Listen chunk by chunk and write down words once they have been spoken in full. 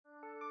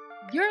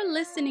You're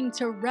listening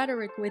to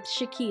Rhetoric with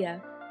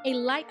Shakia, a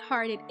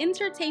lighthearted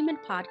entertainment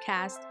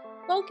podcast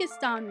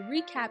focused on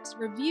recaps,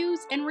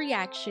 reviews, and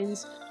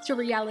reactions to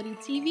reality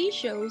TV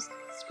shows,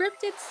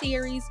 scripted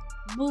series,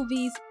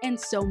 movies, and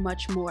so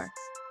much more.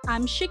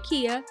 I'm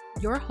Shakia,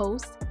 your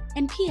host,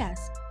 and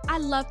P.S. I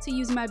love to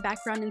use my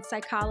background in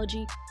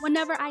psychology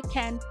whenever I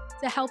can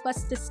to help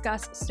us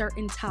discuss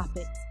certain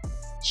topics.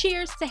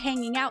 Cheers to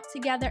hanging out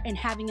together and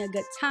having a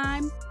good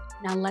time.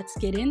 Now let's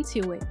get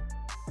into it.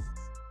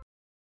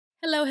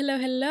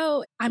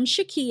 Hello. I'm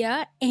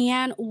Shakia,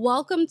 and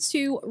welcome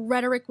to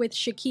Rhetoric with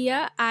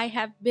Shakia. I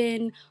have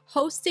been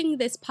hosting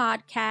this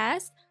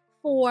podcast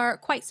for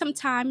quite some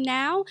time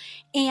now,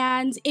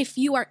 and if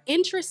you are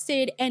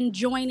interested in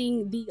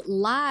joining the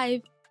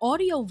live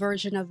audio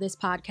version of this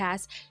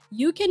podcast,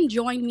 you can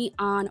join me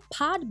on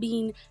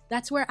Podbean.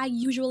 That's where I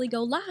usually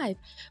go live.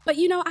 But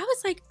I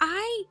was like,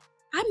 I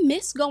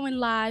miss going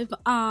live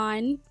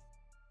on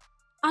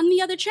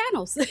the other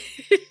channels.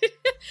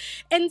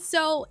 And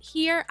so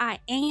here I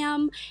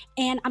am,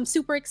 and I'm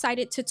super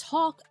excited to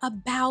talk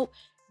about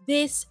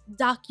this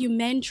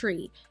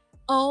documentary.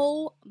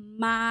 Oh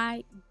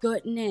my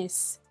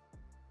goodness.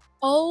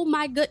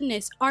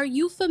 Are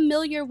you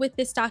familiar with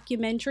this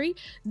documentary?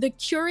 The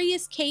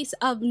Curious Case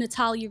of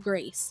Natalia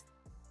Grace.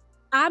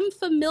 I'm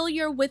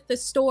familiar with the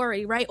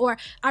story, right? Or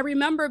I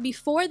remember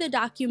before the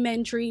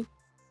documentary,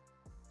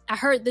 I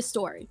heard the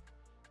story.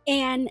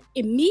 And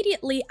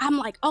immediately I'm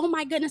like, oh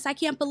my goodness, I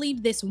can't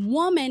believe this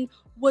woman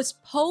was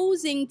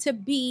posing to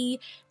be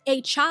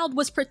a child,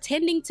 was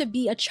pretending to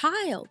be a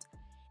child.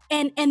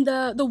 And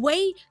the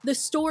way the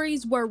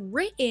stories were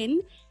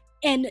written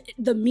and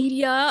the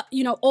media,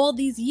 all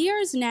these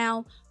years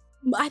now,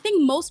 I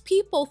think most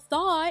people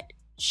thought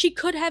she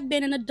could have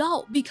been an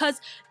adult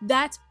because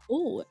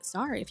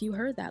sorry if you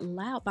heard that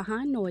loud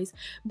behind noise.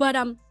 But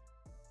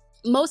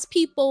most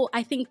people,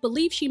 I think,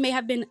 believe she may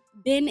have been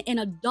an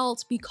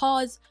adult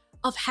because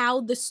of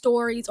how the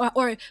stories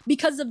or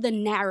because of the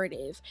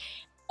narrative.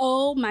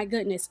 Oh my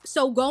goodness.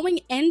 So going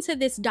into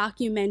this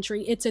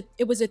documentary,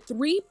 it was a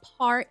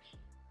 3-part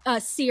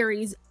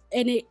series,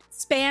 and it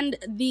spanned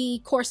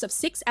the course of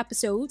 6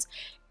 episodes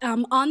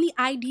on the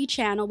ID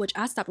channel, which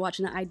I stopped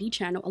watching the ID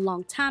channel a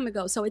long time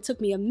ago. So it took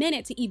me a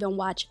minute to even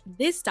watch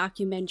this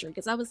documentary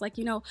because I was like,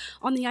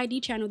 on the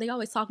ID channel, they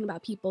always talking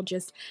about people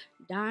just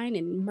dying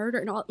and murder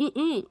and all.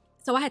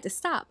 So I had to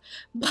stop.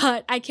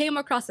 But I came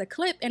across a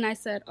clip and I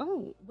said,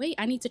 oh, wait,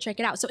 I need to check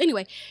it out. So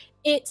anyway,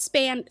 it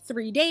spanned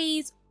 3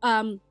 days.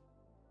 And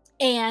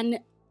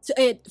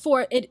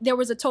there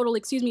was a total,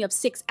 of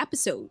 6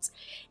 episodes.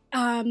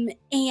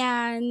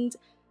 And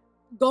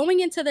going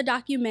into the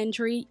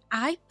documentary,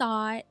 I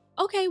thought,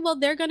 okay, well,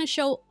 they're going to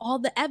show all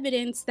the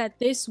evidence that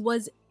this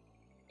was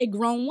a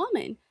grown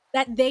woman,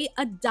 that they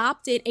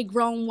adopted a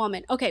grown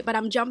woman. Okay, but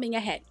I'm jumping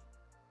ahead.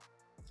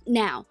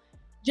 Now,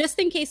 just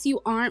in case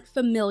you aren't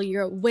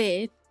familiar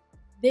with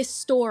this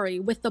story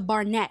with the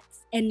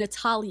Barnetts and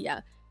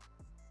Natalia,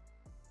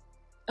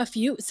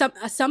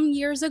 some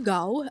years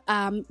ago,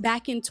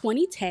 back in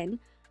 2010,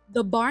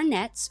 the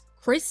Barnetts,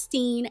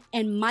 Christine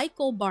and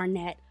Michael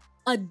Barnett,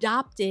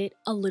 adopted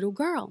a little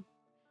girl.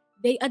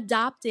 They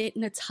adopted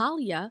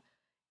Natalia,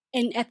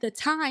 and at the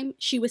time,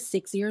 she was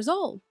 6 years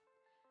old.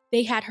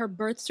 They had her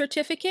birth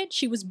certificate.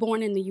 She was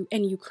born in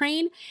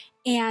Ukraine,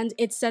 and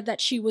it said that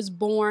she was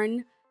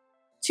born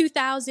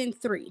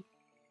 2003.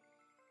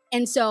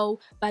 And so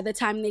by the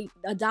time they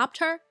adopt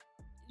her,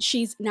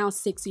 she's now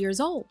 6 years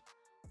old.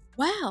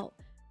 Well,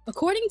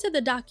 according to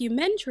the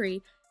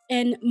documentary,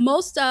 and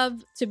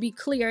to be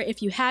clear,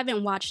 if you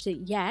haven't watched it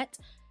yet,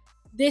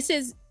 this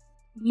is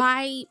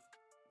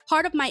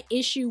part of my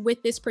issue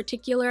with this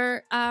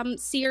particular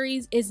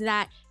series is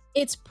that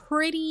it's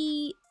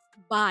pretty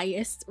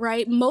biased,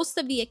 right? Most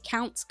of the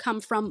accounts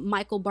come from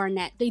Michael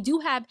Barnett. They do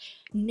have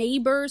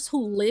neighbors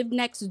who live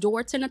next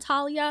door to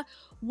Natalia,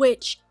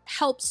 which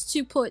helps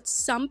to put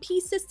some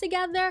pieces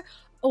together,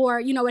 or,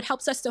 it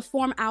helps us to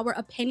form our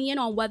opinion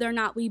on whether or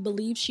not we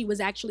believe she was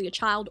actually a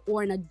child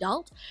or an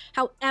adult.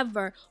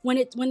 However,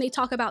 when they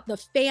talk about the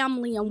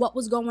family and what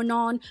was going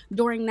on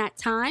during that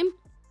time,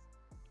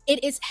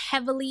 it is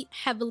heavily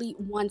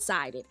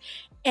one-sided.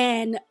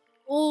 And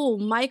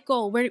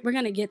Michael, we're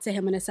going to get to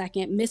him in a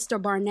second.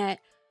 Mr. Barnett,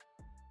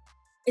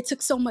 it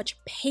took so much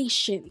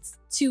patience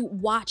to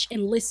watch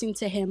and listen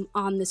to him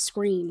on the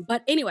screen.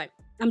 But anyway,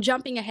 I'm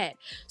jumping ahead.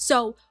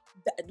 So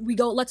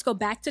let's go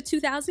back to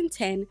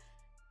 2010.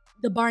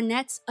 The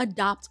Barnetts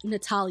adopt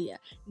Natalia.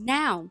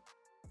 Now,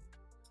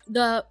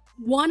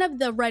 one of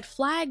the red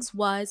flags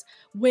was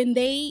when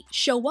they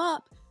show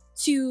up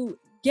to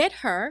get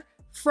her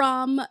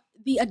from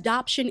the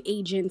adoption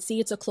agency.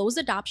 It's a closed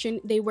adoption.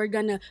 They were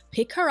gonna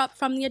pick her up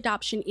from the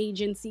adoption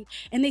agency,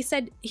 and they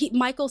said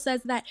Michael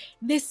says that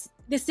this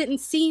didn't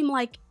seem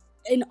like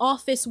an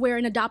office where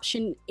an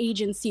adoption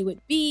agency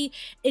would be.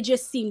 It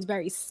just seemed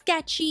very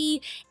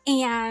sketchy,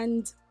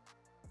 and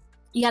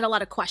he had a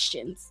lot of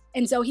questions.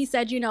 And so he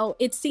said,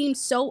 it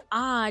seems so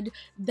odd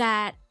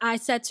that I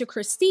said to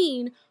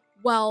Christine,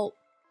 well,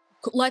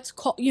 let's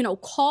call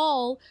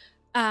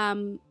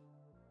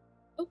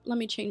oh, let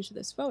me change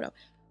this photo.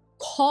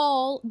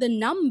 Call the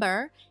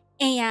number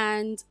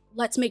and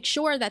let's make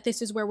sure that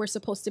this is where we're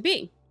supposed to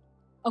be.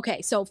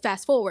 Okay, so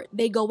fast forward,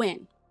 they go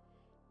in.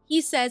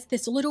 He says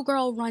this little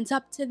girl runs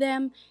up to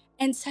them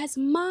and says,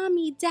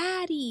 "Mommy,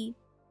 Daddy."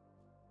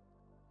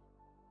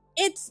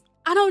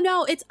 I don't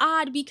know, it's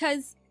odd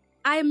because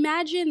I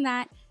imagine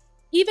that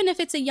even if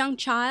it's a young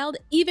child,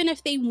 even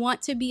if they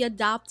want to be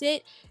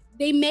adopted,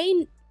 they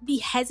may be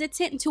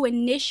hesitant to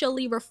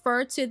initially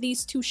refer to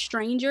these two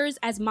strangers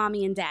as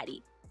mommy and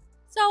daddy.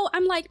 So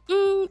I'm like,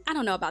 I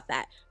don't know about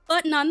that.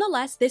 But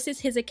nonetheless, this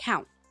is his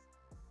account.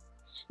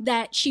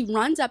 That she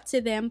runs up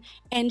to them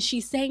and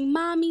she's saying,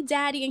 "Mommy,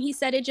 Daddy." And he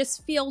said, it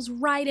just feels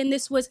right. And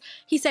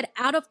he said,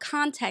 out of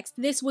context,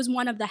 this was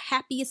one of the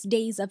happiest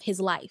days of his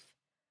life.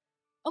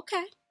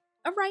 Okay,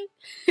 all right.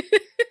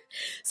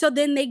 So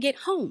then they get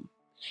home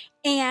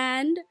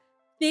and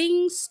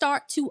things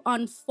start to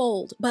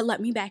unfold. But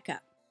let me back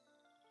up.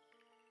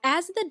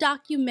 As the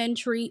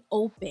documentary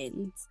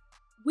opens,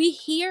 we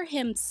hear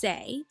him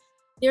say,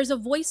 there's a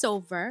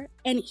voiceover,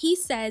 and he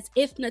says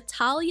if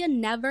Natalia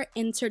never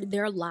entered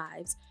their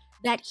lives,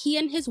 that he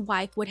and his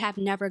wife would have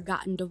never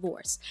gotten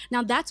divorced.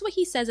 Now, that's what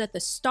he says at the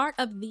start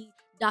of the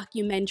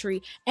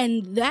documentary,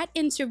 and that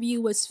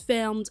interview was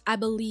filmed, I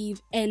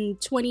believe, in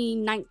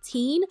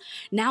 2019.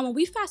 Now, when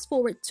we fast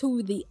forward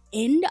to the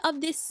end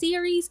of this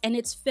series, and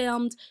it's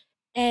filmed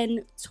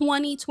in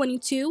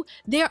 2022,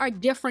 there are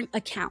different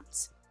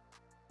accounts.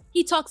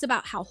 He talks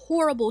about how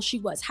horrible she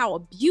was, how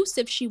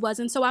abusive she was,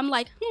 and so I'm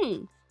like,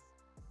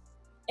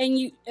 And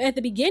you, at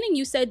the beginning,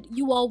 you said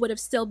you all would have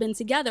still been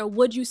together.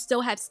 Would you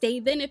still have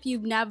stayed then if you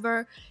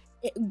never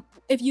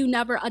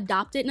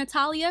adopted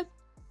Natalia?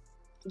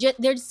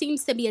 There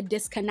seems to be a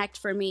disconnect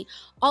for me.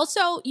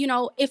 Also,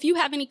 if you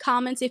have any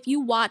comments, if you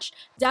watched,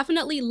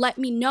 definitely let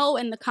me know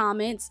in the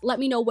comments. Let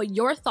me know what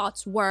your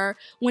thoughts were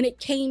when it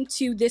came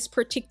to this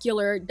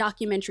particular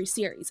documentary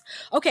series.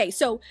 Okay,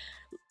 so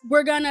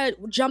we're gonna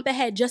jump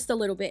ahead just a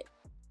little bit.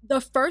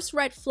 The first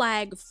red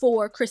flag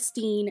for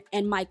Christine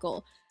and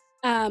Michael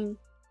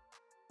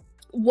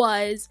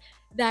was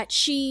that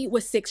she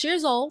was 6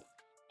 years old,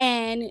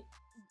 and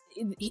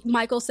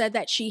Michael said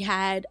that she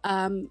had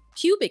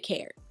pubic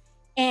hair.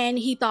 And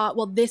he thought,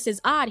 well, this is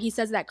odd. He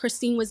says that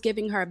Christine was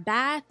giving her a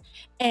bath,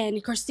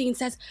 and Christine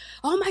says,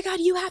 "Oh my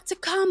God, you have to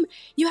come.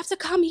 You have to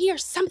come here.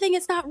 Something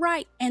is not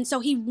right." And so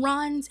he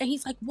runs and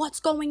he's like, "What's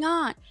going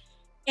on?"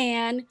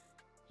 And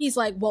he's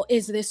like, "Well,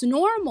 is this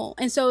normal?"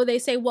 And so they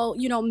say, well,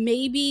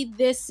 maybe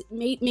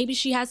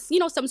she has,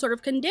 some sort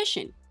of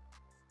condition.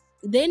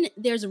 Then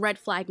there's red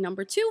flag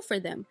number 2 for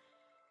them,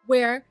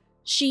 where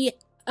she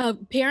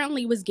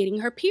apparently was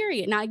getting her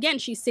period. Now, again,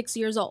 she's 6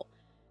 years old.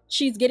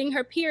 She's getting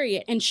her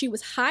period, and she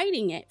was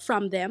hiding it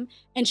from them,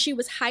 and she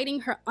was hiding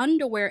her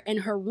underwear in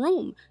her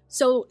room.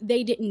 So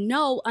they didn't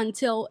know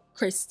until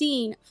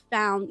Christine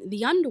found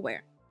the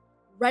underwear.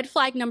 Red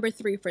flag number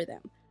 3 for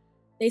them.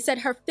 They said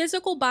her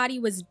physical body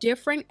was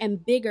different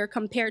and bigger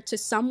compared to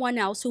someone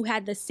else who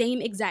had the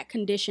same exact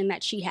condition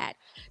that she had.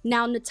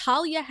 Now,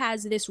 Natalia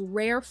has this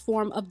rare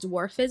form of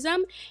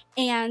dwarfism,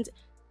 and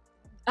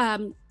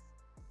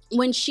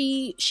when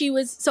she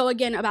was, so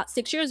again, about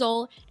 6 years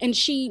old, and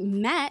she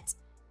met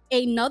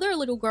another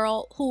little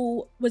girl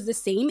who was the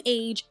same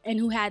age and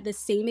who had the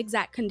same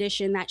exact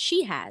condition that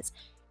she has.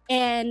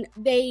 And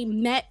they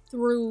met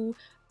through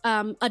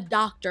a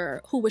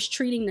doctor who was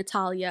treating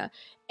Natalia,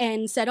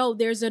 and said, "Oh,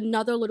 there's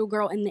another little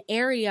girl in the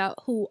area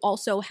who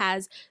also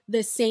has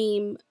the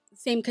same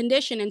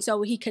condition." And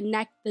so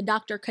the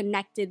doctor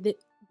connected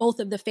both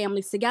of the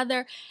families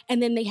together,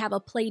 and then they have a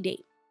play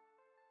date.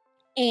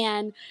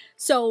 And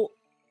so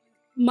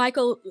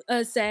Michael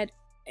said,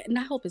 and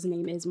I hope his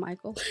name is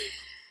Michael.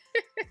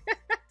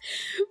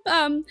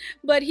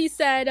 But he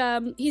said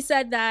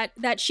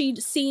that she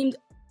seemed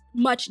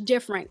much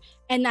different,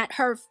 and that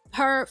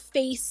her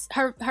face,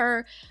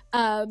 her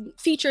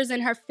features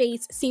in her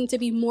face seemed to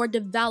be more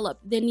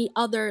developed than the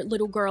other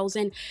little girls.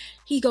 And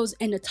he goes,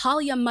 "And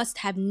Natalia must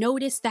have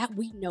noticed that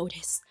we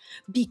noticed,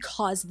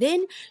 because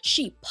then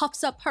she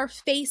puffs up her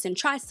face and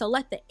tries to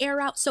let the air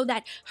out so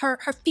that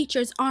her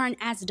features aren't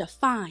as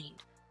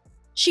defined.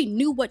 She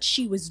knew what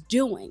she was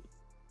doing."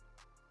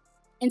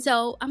 And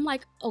so I'm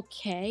like,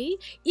 okay,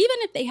 even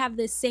if they have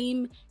the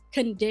same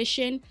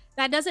condition,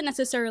 that doesn't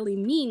necessarily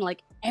mean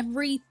like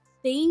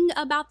everything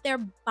about their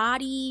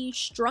body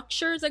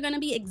structures are going to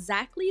be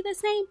exactly the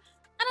same.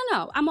 I don't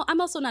know.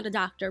 I'm also not a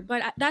doctor,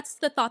 but that's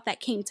the thought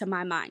that came to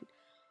my mind.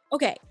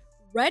 Okay,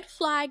 red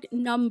flag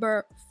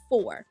number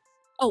 4.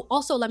 Oh,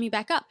 also, let me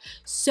back up.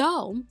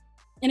 So,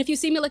 and if you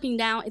see me looking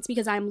down, it's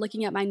because I'm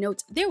looking at my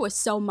notes. There was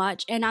so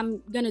much, and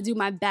I'm going to do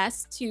my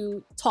best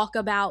to talk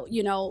about,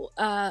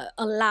 a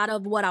lot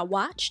of what I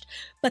watched,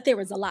 but there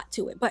was a lot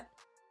to it. But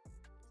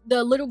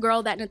the little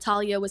girl that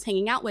Natalia was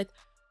hanging out with,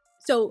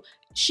 so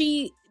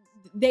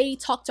they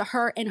talked to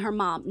her and her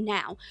mom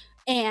now,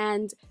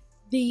 and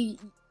the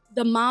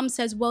mom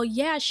says, well,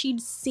 yeah, she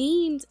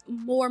seemed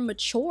more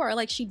mature.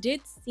 Like, she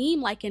did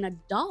seem like an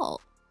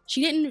adult.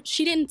 She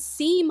didn't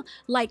seem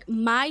like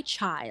my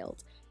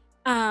child.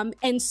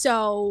 And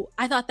so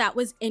I thought that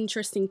was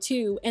interesting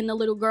too. And the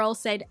little girl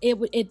said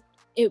it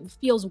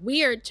feels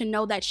weird to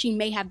know that she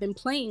may have been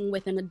playing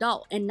with an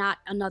adult and not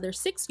another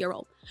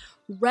 6-year-old.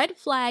 Red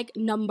flag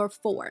number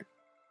 4.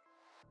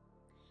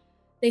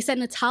 They said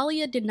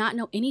Natalia did not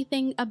know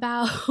anything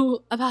about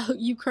about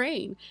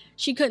Ukraine.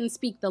 She couldn't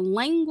speak the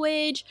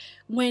language.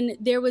 When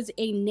there was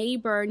a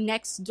neighbor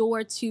next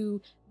door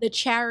to the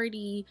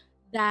charity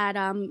that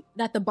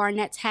the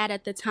Barnetts had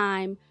at the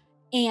time,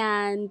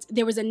 and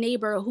there was a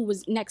neighbor who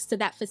was next to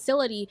that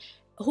facility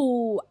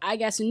who I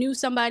guess knew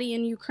somebody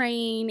in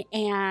Ukraine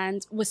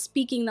and was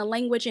speaking the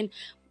language, and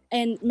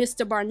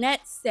Mr.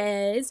 Barnett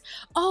says,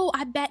 "Oh,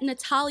 I bet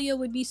Natalia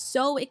would be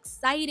so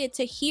excited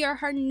to hear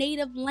her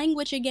native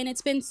language again.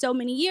 It's been so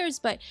many years."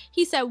 But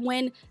he said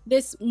when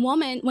this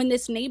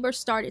neighbor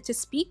started to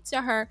speak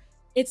to her,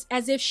 it's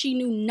as if she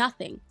knew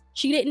nothing.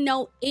 She didn't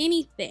know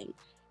anything.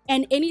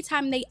 And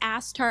anytime they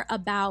asked her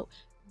about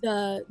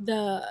the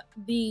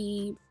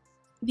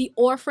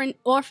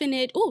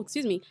orphanage,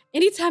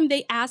 anytime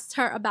they asked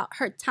her about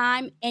her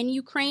time in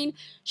Ukraine,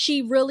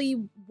 she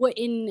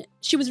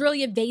was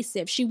really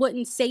evasive. She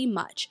wouldn't say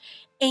much.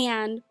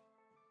 And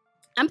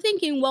I'm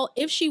thinking, well,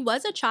 if she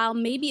was a child,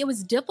 maybe it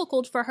was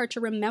difficult for her to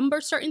remember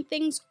certain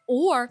things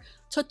or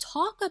to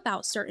talk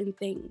about certain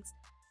things.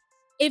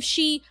 If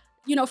she,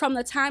 from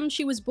the time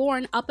she was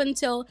born up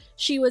until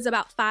she was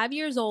about 5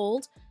 years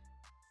old,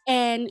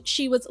 and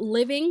she was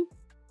living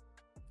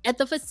at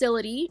the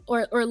facility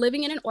or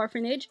living in an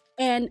orphanage,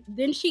 and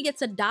then she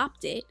gets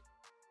adopted.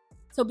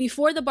 So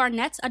before the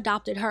Barnetts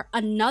adopted her,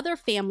 another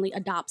family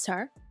adopts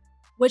her,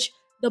 which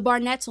the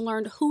Barnetts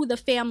learned who the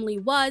family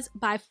was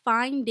by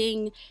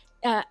finding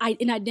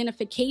an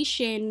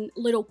identification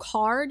little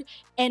card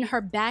in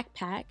her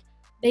backpack.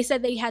 They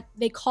said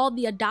they called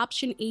the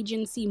adoption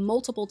agency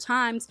multiple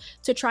times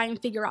to try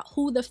and figure out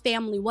who the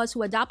family was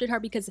who adopted her,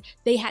 because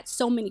they had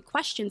so many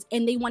questions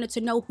and they wanted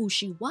to know who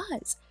she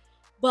was.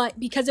 But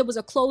because it was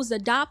a closed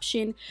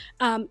adoption,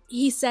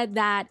 he said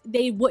that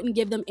they wouldn't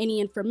give them any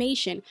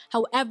information.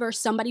 However,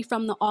 somebody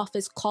from the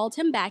office called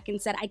him back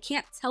and said, "I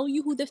can't tell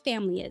you who the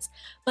family is,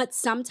 but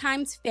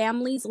sometimes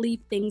families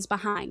leave things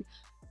behind.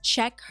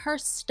 Check her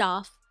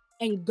stuff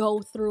and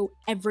go through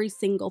every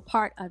single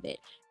part of it."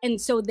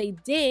 And so they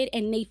did,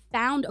 and they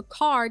found a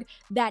card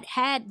that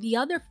had the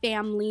other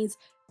family's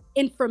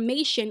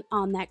information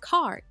on that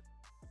card.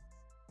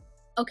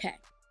 Okay.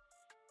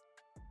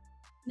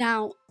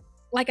 Now,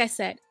 like I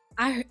said,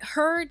 I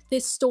heard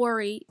this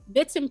story,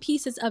 bits and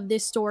pieces of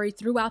this story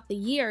throughout the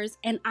years,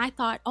 and I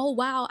thought, oh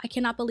wow, I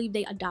cannot believe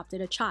they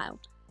adopted a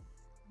child.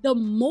 The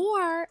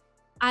more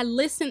I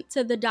listened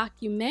to the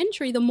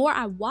documentary, the more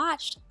I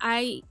watched,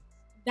 I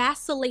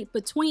vacillate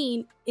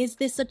between, is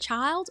this a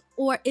child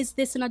or is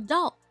this an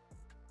adult?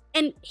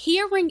 And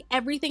hearing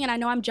everything, and I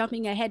know I'm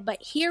jumping ahead,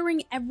 but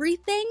hearing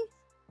everything,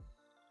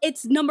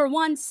 it's number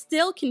one,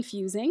 still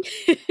confusing,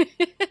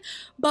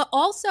 but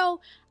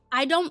also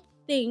I don't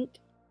think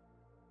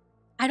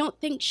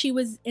she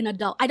was an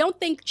adult. I don't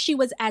think she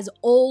was as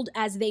old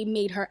as they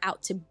made her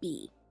out to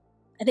be.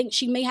 I think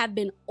she may have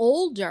been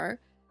older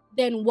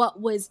than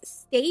what was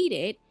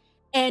stated.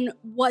 And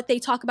what they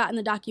talk about in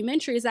the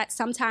documentary is that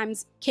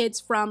sometimes kids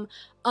from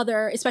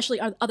especially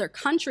other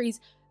countries,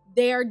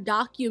 their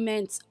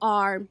documents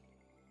are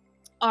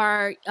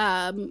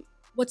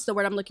what's the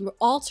word I'm looking for?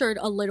 Altered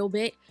a little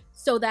bit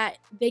so that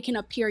they can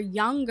appear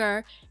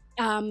younger.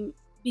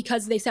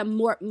 Because they said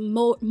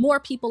more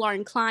people are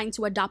inclined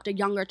to adopt a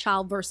younger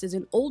child versus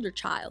an older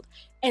child.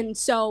 And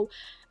so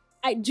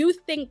I do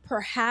think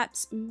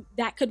perhaps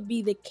that could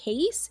be the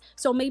case.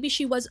 So maybe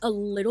she was a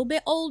little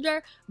bit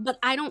older, but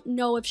I don't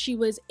know if she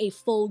was a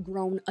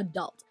full-grown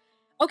adult.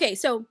 Okay,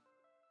 so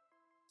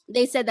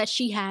they said that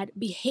she had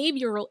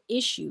behavioral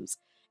issues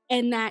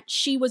and that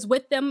she was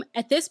with them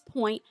at this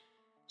point.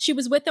 She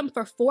was with them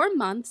for 4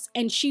 months,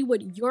 and she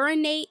would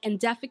urinate and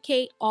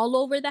defecate all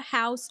over the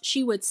house.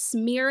 She would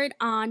smear it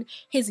on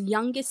his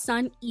youngest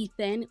son,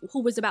 Ethan,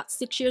 who was about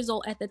 6 years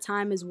old at the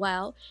time as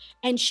well.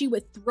 And she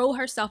would throw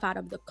herself out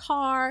of the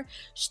car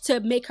to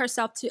make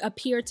herself to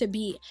appear to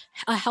be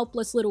a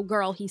helpless little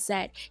girl, he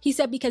said. He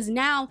said because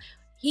now,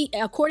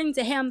 according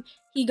to him,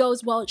 he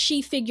goes, well,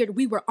 she figured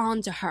we were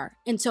on to her.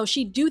 And so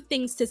she'd do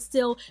things to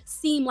still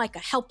seem like a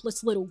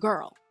helpless little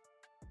girl.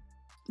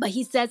 But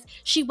he says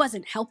she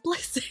wasn't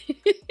helpless.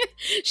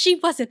 She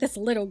wasn't this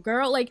little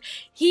girl. Like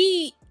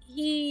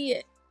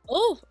it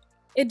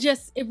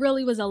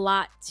really was a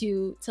lot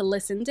to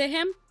listen to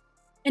him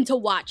and to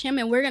watch him.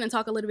 And we're going to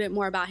talk a little bit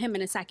more about him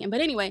in a second. But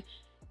anyway,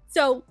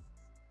 so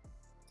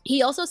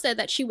he also said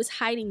that she was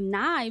hiding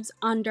knives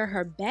under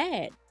her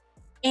bed,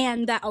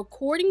 and that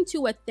according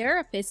to a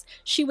therapist,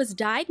 she was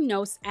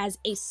diagnosed as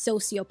a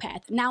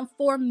sociopath. Now,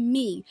 for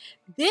me,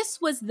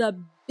 this was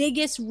the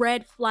biggest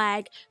red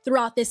flag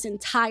throughout this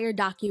entire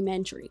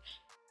documentary.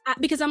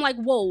 Because I'm like,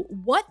 whoa,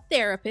 what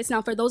therapist?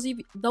 Now, for those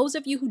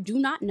of you who do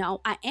not know,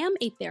 I am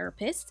a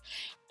therapist.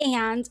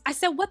 And I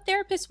said, what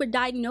therapist would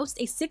diagnose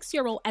a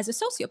 6-year-old as a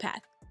sociopath?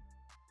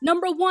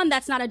 Number one,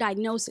 that's not a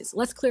diagnosis.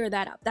 Let's clear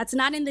that up. That's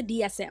not in the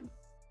DSM.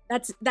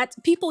 That's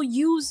people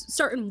use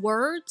certain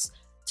words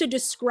to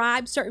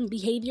describe certain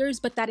behaviors,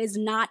 but that is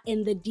not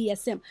in the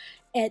DSM.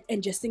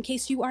 And just in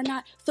case you are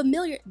not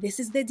familiar, this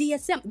is the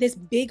DSM, this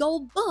big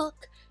old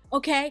book,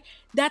 okay?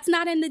 That's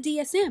not in the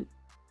DSM.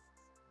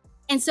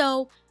 And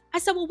so I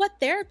said, well, what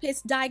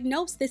therapist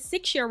diagnosed this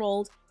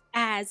 6-year-old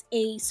as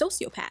a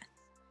sociopath?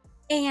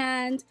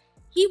 And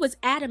he was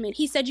adamant.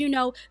 He said,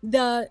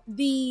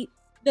 the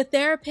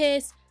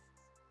therapist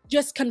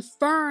just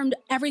confirmed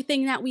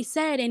everything that we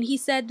said. And he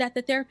said that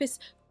the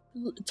therapist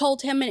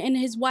told him and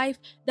his wife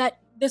that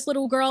this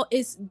little girl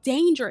is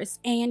dangerous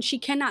and she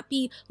cannot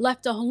be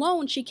left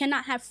alone. She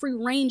cannot have free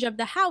range of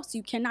the house.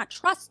 You cannot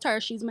trust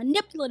her. She's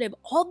manipulative,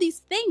 all these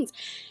things.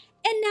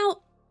 And now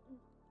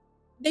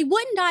they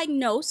wouldn't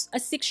diagnose a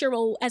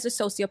 6-year-old as a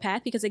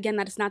sociopath because, again,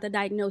 that is not the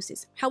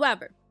diagnosis.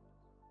 However,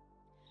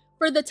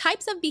 for the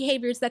types of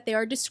behaviors that they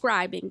are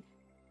describing,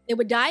 they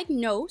would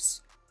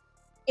diagnose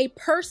a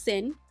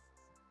person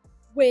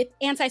with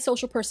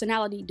antisocial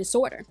personality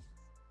disorder.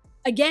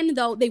 Again,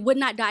 though, they would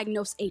not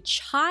diagnose a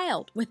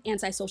child with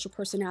antisocial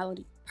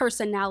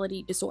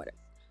personality disorder.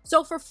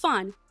 So for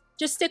fun,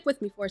 just stick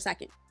with me for a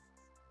second.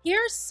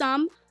 Here's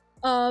some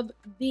of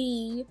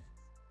here's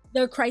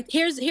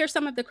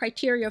some of the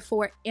criteria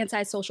for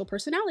antisocial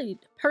personality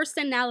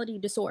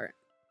disorder.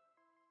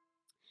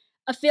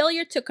 A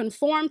failure to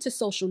conform to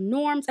social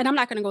norms, and I'm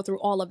not going to go through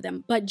all of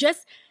them, but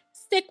just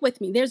stick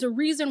with me. There's a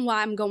reason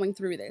why I'm going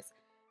through this.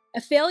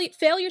 A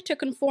failure to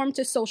conform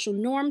to social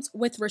norms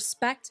with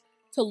respect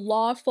to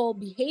lawful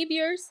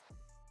behaviors,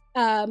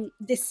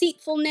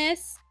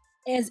 deceitfulness,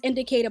 as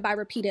indicated by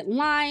repeated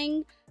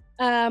lying,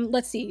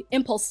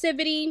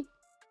 impulsivity,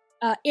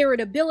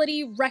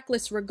 irritability,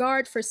 reckless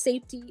regard for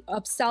safety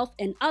of self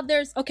and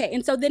others. Okay,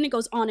 and so then it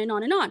goes on and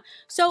on and on.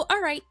 So,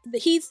 all right,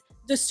 he's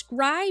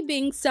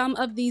describing some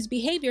of these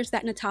behaviors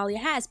that Natalia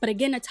has, but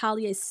again,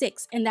 Natalia is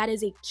 6, and that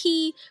is a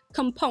key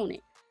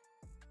component.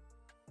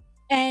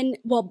 And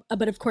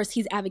but of course,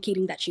 he's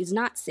advocating that she's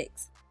not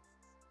 6.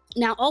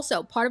 Now,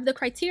 also, part of the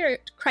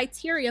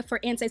criteria for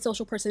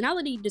antisocial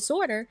personality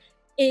disorder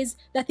is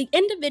that the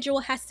individual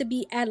has to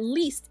be at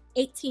least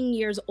 18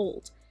 years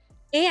old.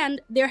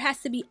 And there has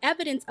to be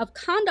evidence of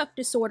conduct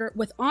disorder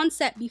with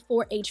onset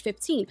before age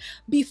 15.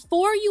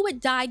 Before you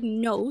would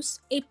diagnose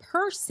a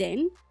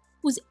person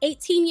who's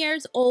 18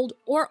 years old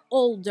or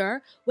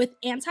older with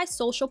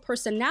antisocial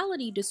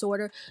personality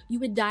disorder, you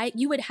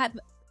would have,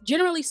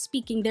 generally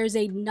speaking, there's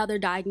another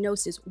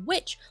diagnosis,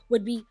 which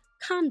would be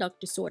conduct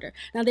disorder.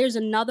 Now, there's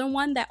another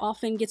one that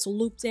often gets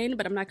looped in,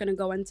 but I'm not going to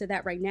go into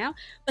that right now.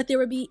 But it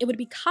would be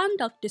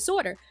conduct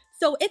disorder.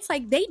 So it's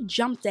like they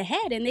jumped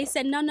ahead and they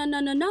said,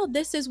 no,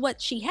 this is what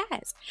she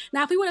has.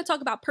 Now, if we want to talk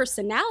about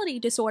personality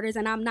disorders,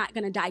 and I'm not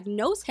going to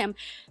diagnose him,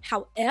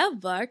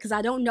 however, because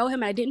I don't know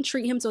him and I didn't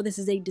treat him, so this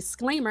is a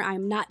disclaimer,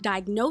 I'm not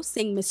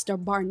diagnosing Mr.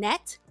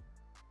 Barnett.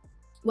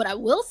 What I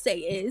will say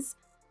is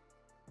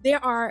there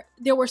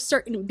were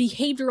certain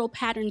behavioral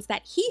patterns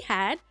that he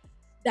had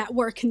that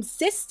were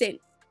consistent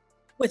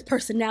with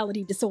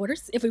personality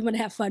disorders, if we want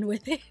to have fun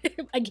with it.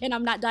 Again,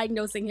 I'm not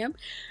diagnosing him,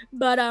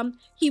 but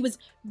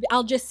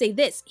I'll just say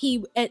this,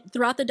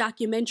 throughout the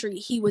documentary,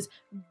 he was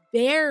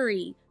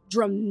very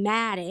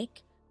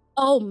dramatic.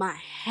 Oh my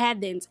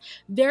heavens,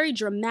 very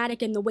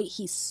dramatic in the way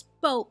he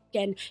spoke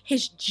and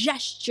his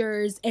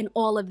gestures and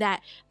all of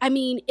that. I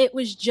mean, it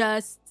was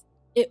just,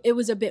 it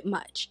was a bit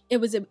much.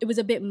 It was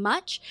a bit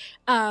much.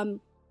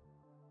 And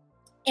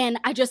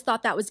I just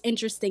thought that was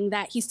interesting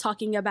that he's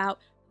talking about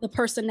the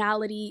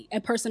personality,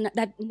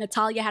 that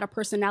Natalia had a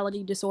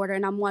personality disorder.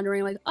 And I'm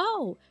wondering like,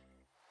 oh,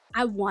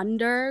 I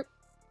wonder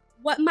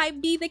what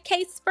might be the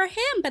case for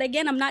him. But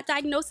again, I'm not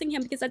diagnosing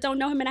him because I don't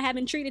know him and I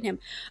haven't treated him.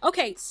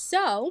 Okay,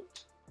 so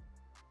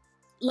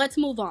let's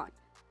move on.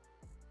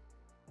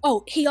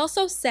 Oh, he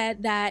also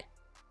said that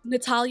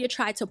Natalia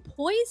tried to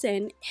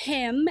poison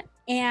him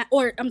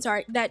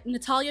that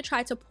Natalia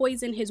tried to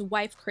poison his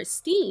wife,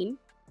 Christine,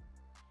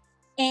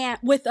 and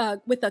with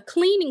a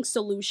cleaning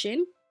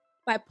solution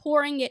by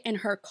pouring it in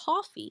her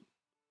coffee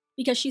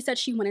because she said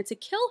she wanted to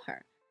kill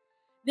her.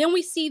 Then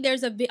we see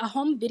there's a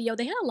home video.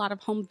 They had a lot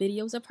of home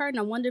videos of her, and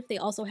I wonder if they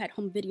also had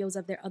home videos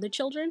of their other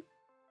children,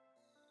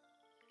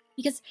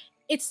 because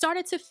it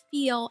started to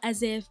feel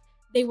as if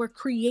they were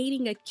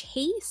creating a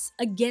case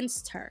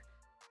against her.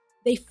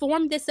 They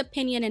formed this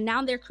opinion and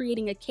now they're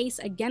creating a case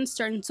against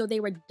her. And so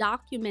they were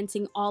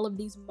documenting all of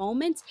these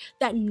moments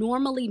that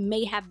normally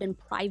may have been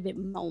private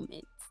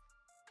moments.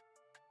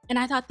 And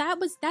I thought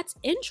that's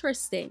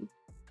interesting,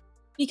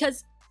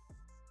 because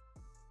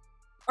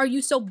are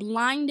you so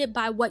blinded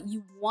by what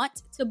you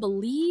want to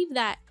believe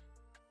that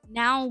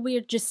now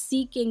we're just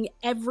seeking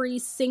every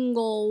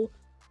single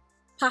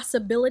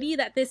possibility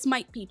that this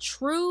might be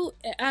true?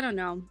 I don't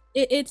know.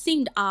 It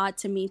seemed odd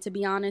to me, to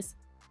be honest.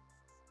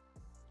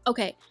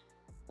 Okay.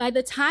 By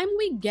the time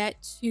we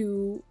get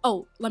to,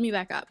 let me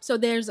back up. So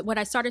what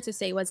I started to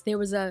say was there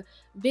was a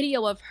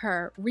video of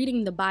her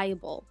reading the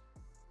Bible,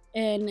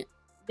 and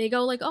they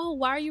go like, oh,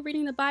 why are you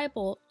reading the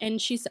Bible? And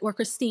or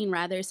Christine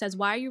rather, says,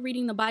 why are you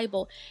reading the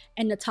Bible?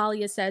 And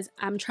Natalia says,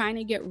 I'm trying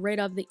to get rid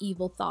of the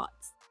evil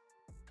thoughts.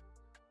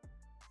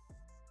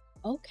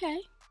 Okay.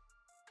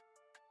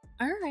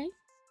 All right.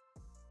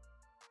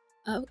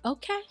 Oh,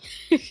 okay.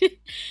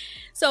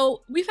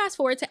 So we fast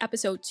forward to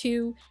episode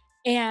 2,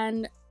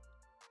 and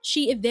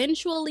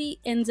Natalia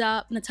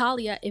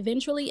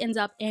eventually ends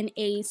up in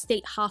a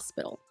state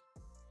hospital.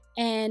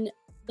 And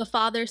the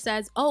father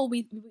says, oh,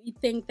 we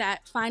think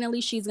that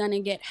finally she's going to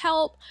get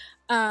help.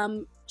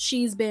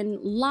 She's been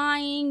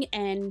lying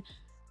and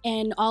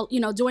all,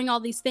 doing all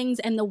these things.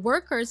 And the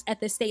workers at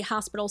the state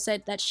hospital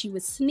said that she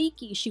was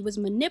sneaky. She was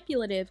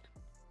manipulative.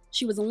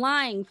 She was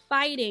lying,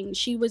 fighting.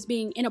 She was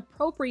being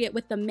inappropriate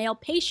with the male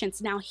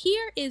patients. Now,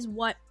 here is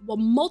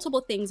multiple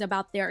things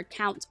about their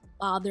account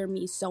bother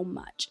me so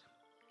much.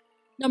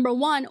 Number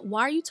one,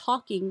 why are you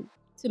talking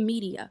to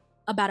media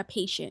about a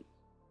patient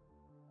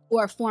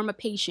or a former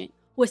patient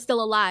who is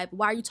still alive?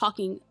 Why are you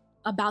talking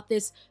about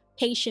this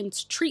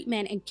patient's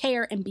treatment and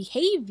care and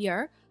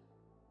behavior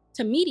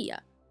to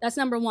media? That's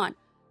number one.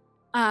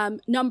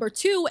 Number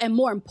two, and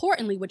more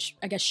importantly, which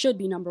I guess should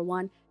be number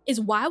one, is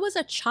why was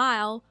a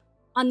child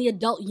on the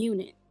adult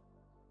unit?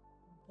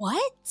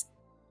 What?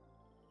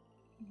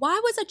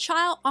 Why was a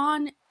child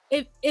on,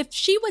 if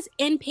she was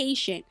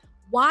inpatient,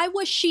 why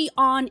was she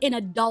on an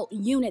adult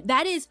unit?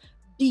 That is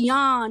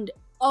beyond,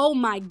 oh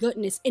my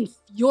goodness,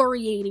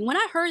 infuriating. When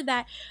I heard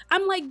that,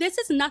 I'm like, this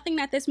is nothing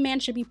that this man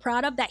should be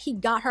proud of, that he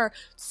got her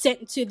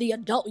sent to the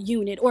adult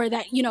unit, or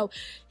that,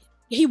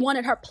 he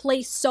wanted her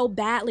placed so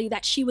badly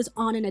that she was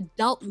on an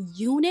adult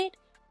unit,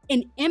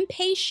 an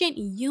inpatient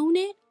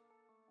unit.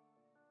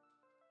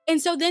 And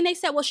so then they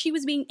said, well, she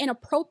was being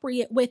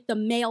inappropriate with the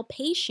male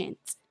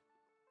patients.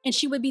 And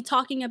she would be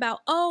talking about,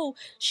 oh,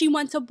 she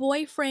wants a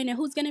boyfriend and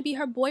who's going to be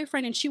her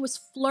boyfriend. And she was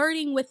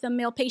flirting with the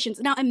male patients.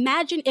 Now,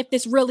 imagine if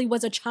this really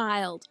was a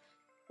child,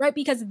 right?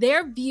 Because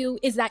their view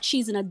is that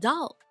she's an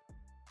adult.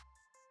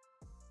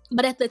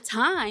 But at the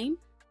time,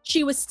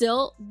 she was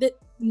still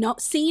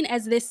seen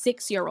as this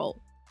 6-year-old.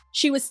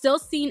 She was still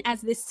seen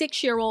as this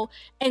 6-year-old.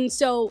 And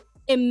so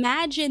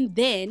imagine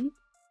then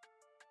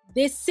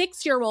this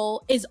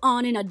 6-year-old is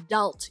on an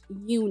adult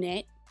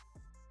unit.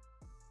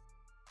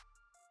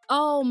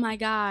 Oh my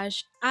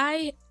gosh.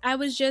 I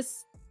was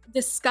just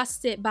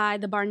disgusted by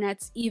the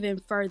Barnetts even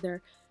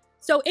further.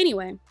 So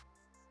anyway,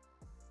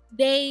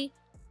 they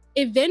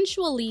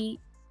eventually,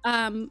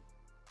 I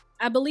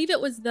believe it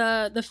was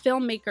the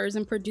filmmakers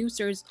and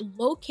producers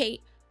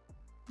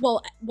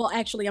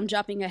actually I'm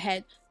jumping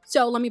ahead.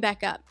 So let me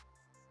back up.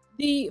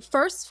 The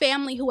first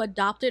family who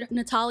adopted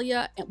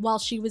Natalia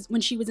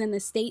when she was in the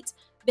States,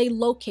 they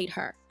locate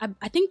her.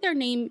 I think their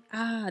name,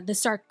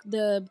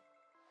 the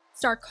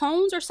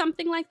Sarcones or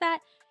something like that.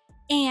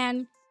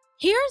 And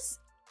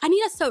I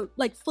need us to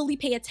fully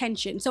pay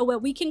attention so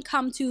that we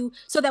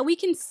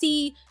can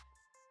see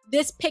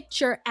this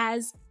picture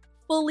as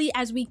fully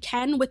as we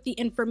can with the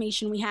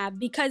information we have,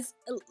 because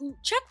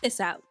check this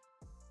out.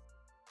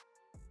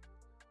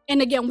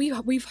 And again,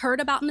 we've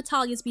heard about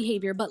Natalia's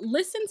behavior, but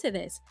listen to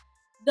this.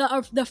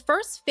 The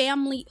first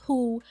family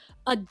who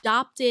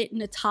adopted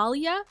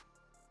Natalia,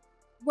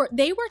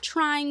 they were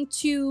trying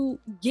to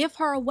give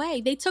her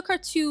away. They took her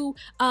to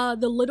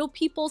the Little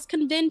People's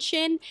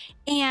Convention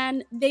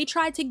and they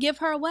tried to give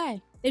her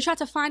away. They tried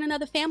to find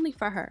another family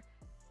for her.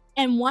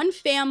 And one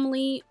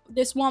family,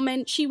 this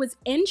woman, she was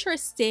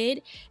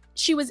interested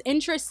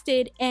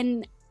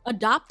in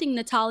adopting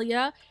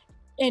Natalia,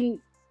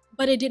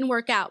 but it didn't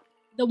work out.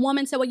 The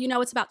woman said,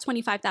 well, it's about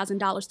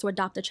 $25,000 to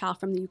adopt a child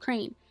from the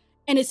Ukraine.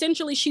 And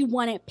essentially she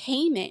wanted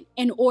payment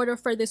in order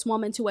for this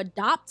woman to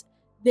adopt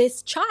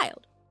this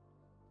child.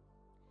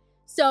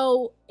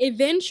 So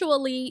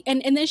eventually,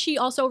 and then she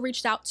also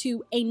reached out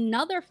to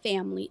another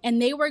family and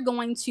they were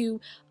going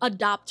to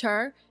adopt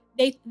her.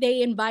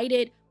 They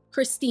invited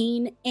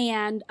Christine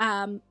and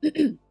and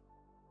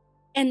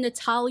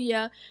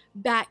Natalia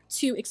back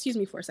to, excuse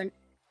me for a second.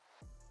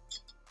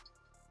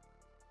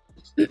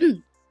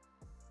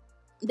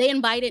 They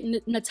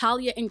invited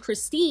Natalia and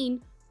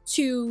Christine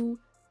to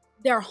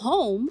their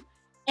home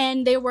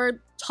and they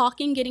were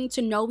talking, getting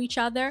to know each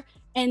other.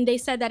 And they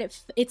said that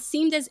it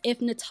seemed as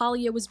if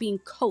Natalia was being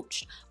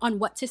coached on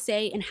what to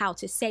say and how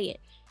to say it.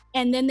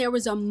 And then there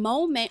was a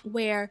moment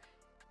where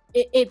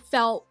it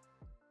felt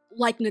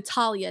like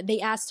Natalia. They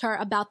asked her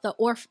about the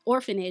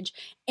orphanage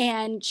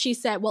and she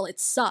said, well, it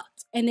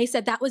sucked. And they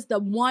said that was the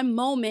one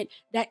moment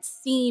that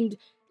seemed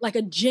like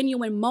a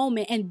genuine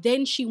moment. And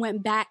then she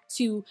went back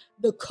to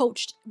the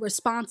coached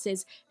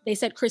responses. They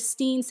said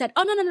Christine said,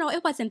 oh, no,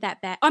 it wasn't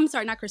that bad. I'm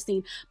sorry, not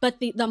Christine, but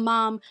the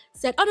mom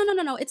said,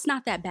 oh, no, it's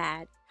not that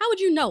bad. How would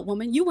you know,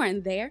 woman? You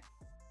weren't there.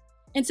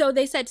 And so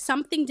they said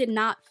something did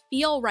not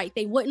feel right.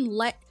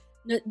 The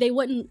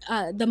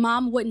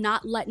mom would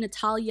not let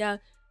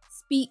Natalia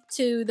speak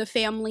to the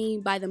family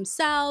by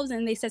themselves.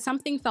 And they said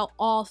something felt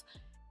off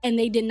and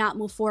they did not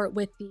move forward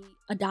with the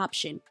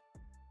adoption.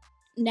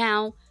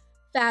 Now,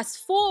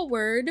 fast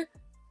forward,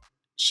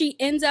 she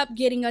ends up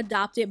getting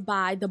adopted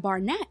by the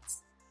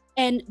Barnetts.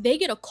 And they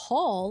get a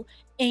call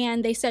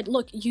and they said,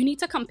 look, you need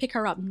to come pick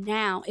her up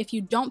now. If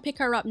you don't pick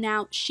her up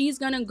now, she's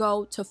going to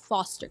go to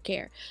foster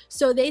care.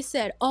 So they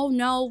said, oh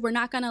no, we're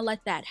not going to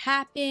let that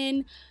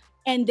happen.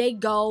 And they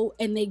go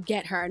and they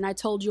get her. And I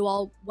told you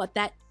all what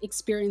that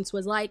experience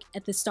was like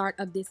at the start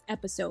of this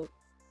episode.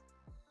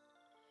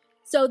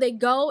 So they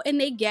go and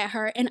they get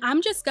her. And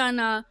I'm just going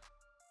to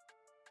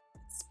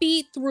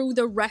speed through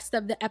the rest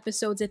of the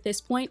episodes at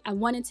this point. I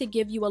wanted to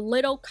give you a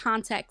little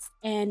context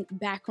and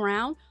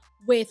background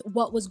with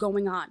what was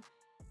going on.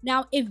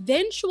 Now,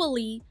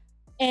 eventually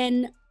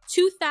in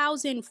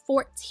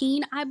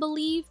 2014, I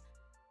believe,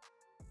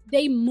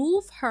 they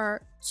moved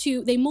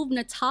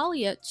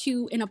Natalia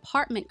to an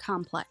apartment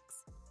complex.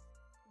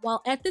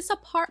 While at this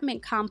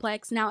apartment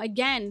complex, now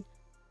again,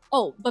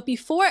 so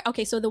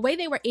the way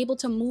they were able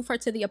to move her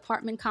to the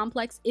apartment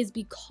complex is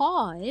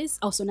because,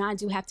 so now I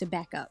do have to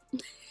back up.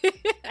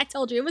 I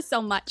told you it was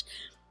so much.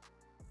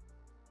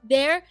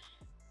 There,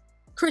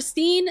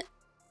 Christine,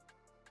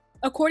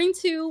 according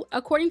to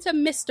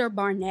Mr.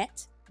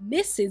 Barnett,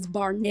 Mrs.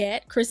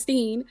 Barnett,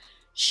 Christine,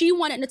 she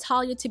wanted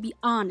Natalia to be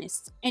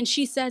honest. And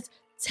she says,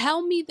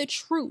 tell me the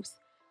truth.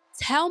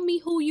 Tell me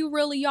who you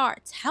really are.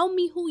 Tell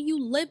me who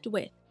you lived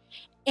with.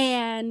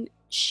 And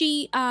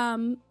she,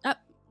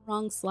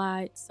 wrong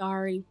slide,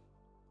 sorry.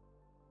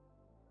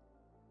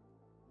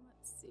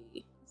 Let's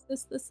see, is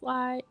this the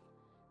slide?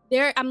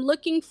 There,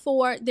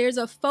 there's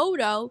a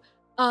photo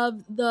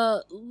of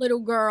the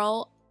little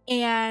girl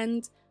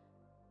and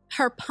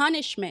her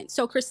punishment.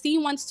 So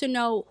Christine wants to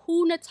know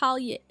who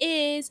Natalia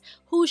is,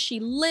 who she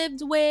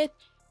lived with,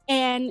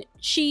 and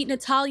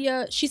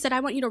Natalia said, I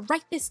want you to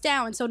write this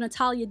down. And so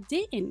Natalia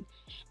didn't.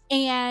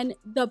 And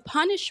the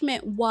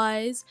punishment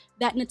was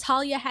that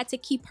Natalia had to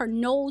keep her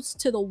nose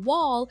to the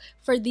wall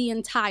for the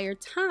entire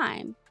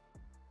time.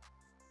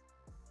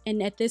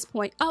 And at this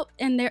point,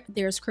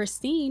 there's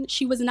Christine.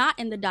 She was not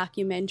in the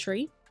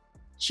documentary.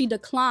 She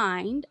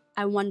declined.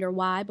 I wonder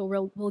why, but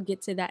we'll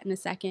get to that in a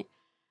second.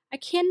 I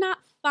cannot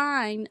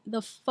find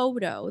the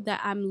photo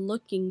that I'm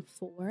looking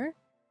for.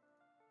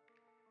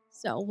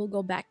 So we'll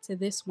go back to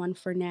this one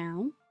for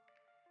now.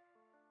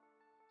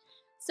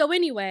 So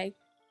anyway,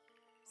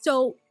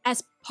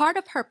 as part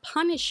of her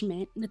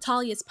punishment,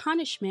 Natalia's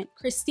punishment,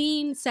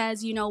 Christine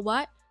says, you know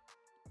what?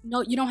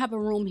 No, you don't have a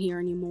room here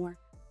anymore.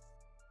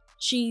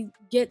 She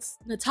gets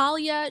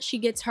Natalia, she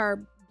gets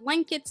her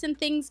blankets and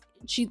things.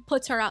 She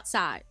puts her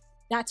outside.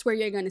 That's where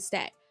you're going to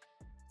stay.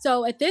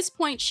 So at this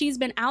point, she's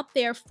been out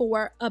there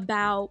for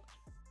about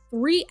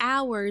 3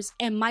 hours.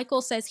 And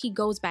Michael says he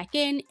goes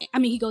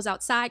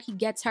outside, he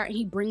gets her and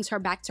he brings her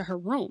back to her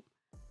room.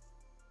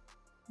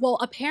 Well,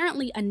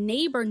 apparently a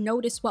neighbor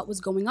noticed what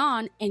was going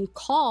on and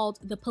called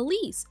the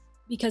police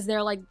because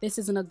they're like, this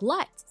is a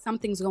neglect.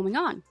 Something's going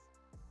on.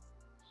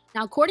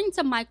 Now, according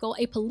to Michael,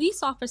 a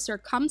police officer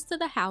comes to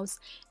the house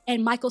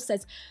and Michael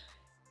says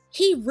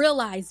he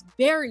realized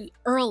very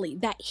early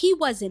that he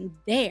wasn't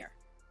there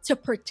to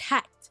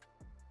protect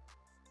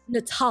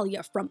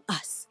Natalia from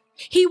us.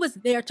 He was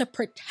there to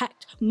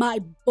protect my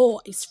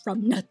boys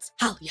from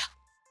Natalia.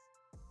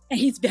 And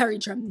he's very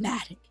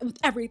dramatic with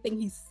everything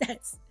he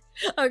says.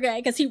 Okay,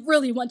 because he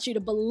really wants you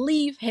to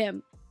believe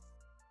him.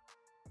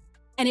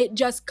 And it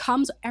just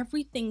comes,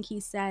 everything he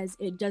says,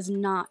 it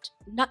doesn't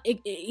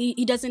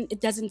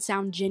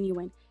sound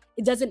genuine.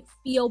 It doesn't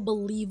feel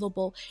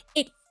believable.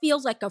 It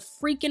feels like a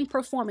freaking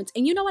performance.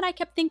 And you know what I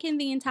kept thinking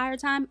the entire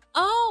time?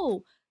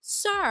 Oh,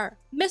 sir,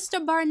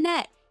 Mr.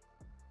 Barnett,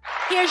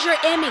 here's your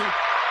Emmy.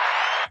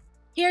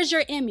 Here's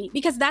your Emmy,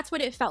 because that's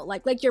what it felt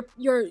like. Like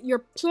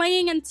you're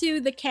playing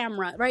into the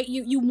camera, right?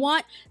 You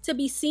want to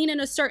be seen in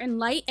a certain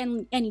light,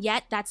 and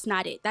yet that's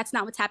not it. That's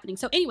not what's happening.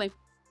 So anyway,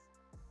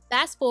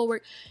 fast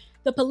forward,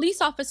 the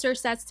police officer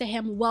says to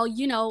him, well,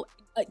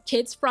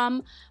 kids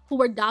who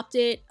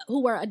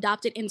were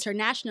adopted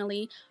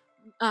internationally,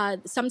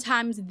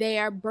 sometimes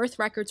their birth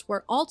records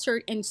were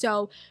altered, and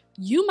so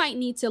you might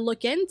need to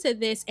look into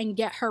this and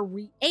get her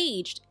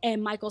re-aged.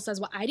 And Michael says,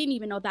 well, I didn't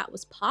even know that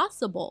was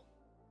possible.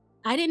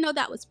 I didn't know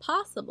that was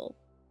possible.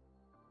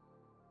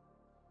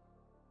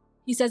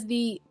 He says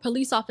the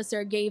police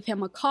officer gave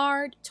him a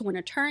card to an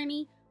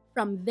attorney.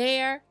 From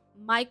there,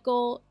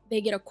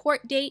 they get a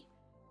court date,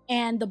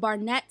 and the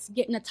Barnetts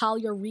get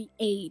Natalia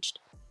re-aged.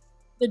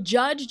 The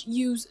judge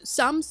used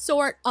some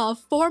sort of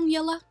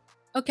formula.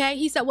 Okay,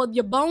 he said, well,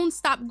 your bones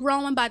stop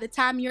growing by the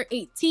time you're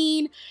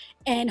 18,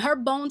 and her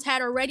bones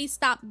had already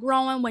stopped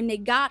growing when they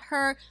got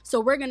her. So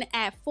we're going to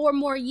add 4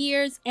 more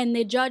years. And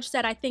the judge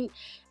said, I think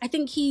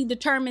he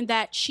determined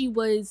that she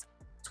was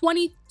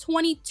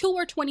 22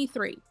 or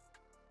 23.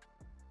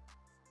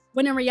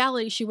 When in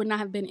reality, she would not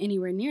have been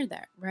anywhere near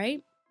that,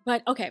 right?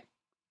 But okay,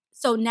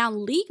 so now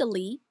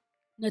legally,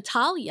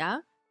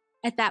 Natalia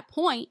at that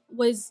point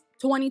was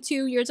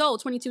 22,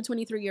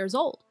 23 years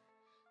old.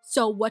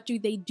 So what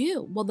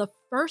do? Well, the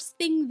first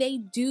thing they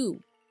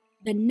do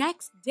the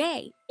next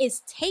day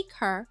is take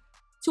her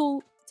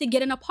to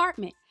get an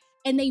apartment,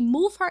 and they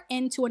move her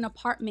into an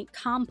apartment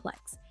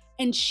complex.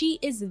 and she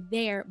is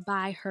there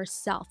by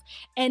herself.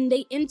 And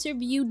they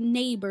interviewed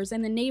neighbors,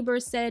 and the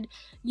neighbors said,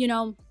 you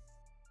know,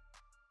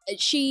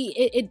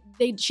 she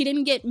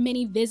didn't get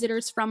many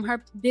visits, from her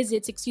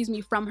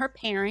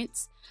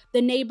parents.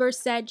 The neighbors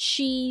said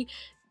she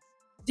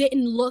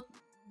didn't look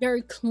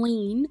very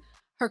clean.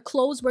 Her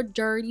clothes were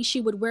dirty. She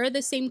would wear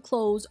the same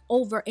clothes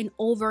over and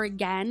over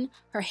again.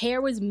 Her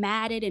hair was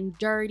matted and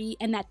dirty,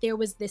 and that there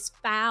was this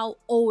foul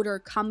odor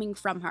coming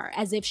from her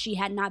as if she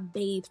had not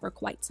bathed for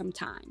quite some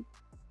time.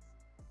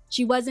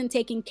 She wasn't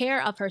taking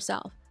care of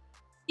herself.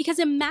 Because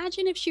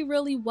imagine if she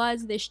really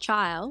was this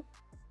child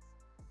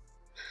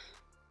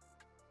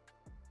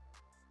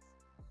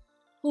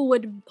who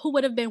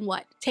would have been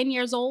what, 10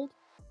 years old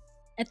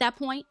at that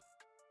point?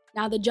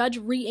 Now, the judge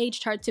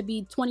re-aged her to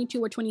be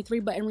 22 or 23,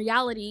 but in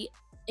reality,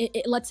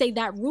 let's say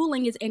that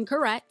ruling is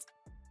incorrect.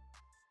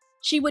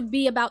 She would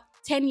be about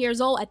 10 years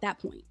old at that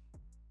point.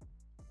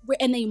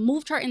 And they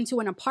moved her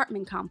into an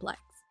apartment complex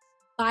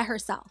by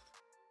herself.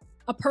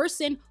 A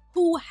person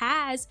who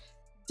has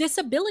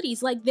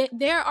disabilities. Like,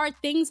 there are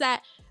things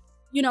that,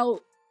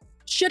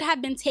 should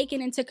have been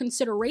taken into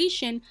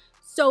consideration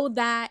so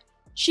that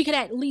she could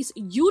at least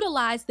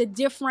utilize the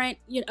different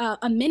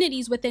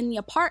amenities within the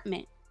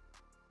apartment.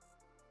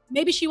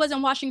 Maybe she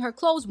wasn't washing her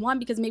clothes, one,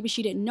 because maybe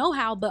she didn't know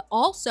how, but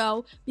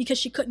also because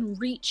she couldn't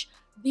reach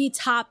the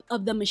top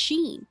of the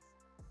machine.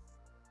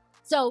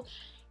 So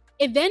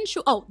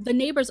eventually, the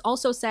neighbors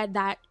also said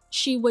that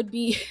she would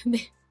be,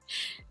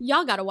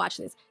 y'all gotta watch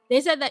this. They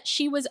said that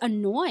she was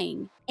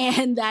annoying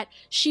and that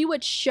she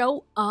would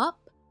show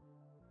up.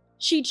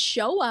 She'd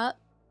show up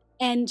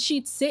and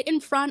she'd sit in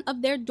front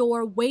of their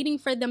door waiting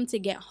for them to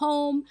get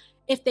home.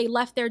 If they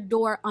left their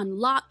door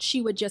unlocked,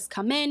 she would just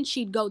come in.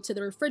 She'd go to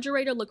the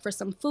refrigerator, look for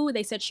some food.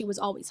 They said she was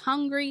always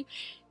hungry.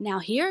 Now,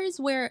 here's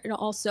where it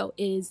also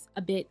is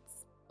a bit,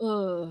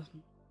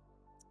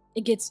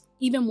 it gets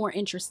even more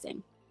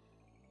interesting,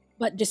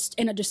 but just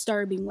in a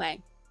disturbing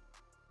way.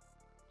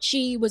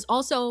 She was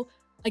also,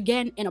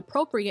 again,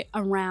 inappropriate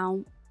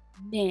around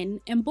men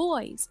and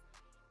boys.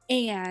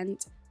 And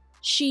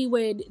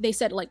they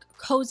said, like,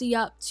 cozy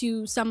up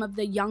to some of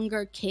the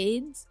younger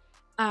kids.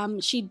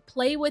 She'd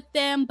play with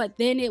them, but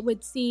then it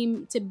would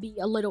seem to be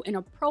a little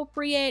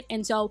inappropriate.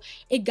 And so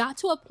it got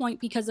to a point,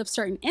 because of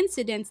certain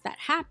incidents that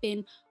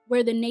happened,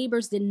 where the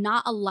neighbors did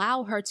not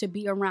allow her to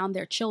be around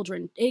their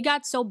children. It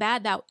got so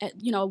bad that, at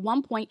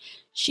one point,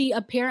 she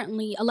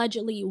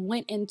allegedly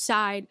went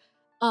inside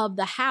of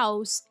the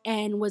house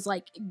and was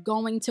like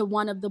going to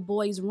one of the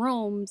boys'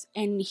 rooms.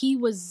 And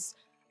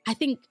I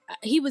think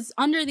he was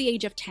under the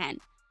age of 10.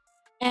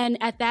 And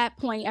at that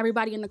point,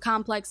 everybody in the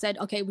complex said,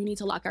 okay, we need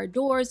to lock our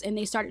doors. And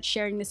they started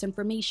sharing this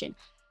information.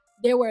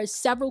 There were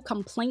several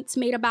complaints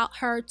made about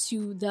her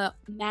to the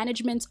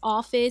management's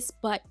office,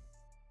 but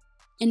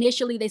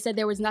initially they said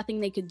there was nothing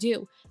they could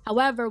do.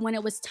 However, when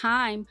it was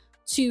time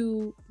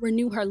to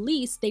renew her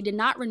lease, they did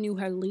not renew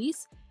her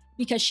lease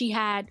because she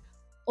had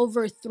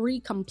over 3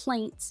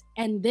 complaints,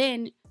 and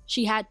then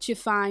she had to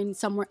find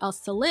somewhere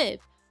else to live.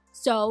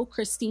 So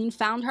Christine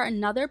found her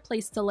another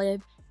place to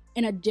live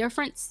in a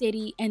different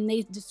city, and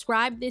they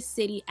described this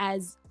city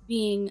as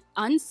being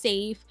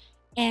unsafe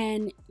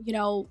and,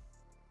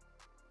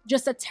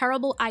 just a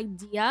terrible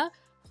idea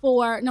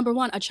for, number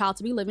one, a child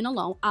to be living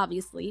alone,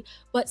 obviously,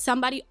 but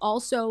somebody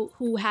also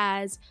who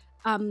has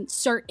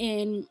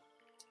certain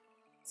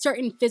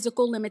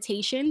physical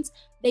limitations.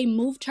 They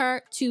moved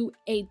her to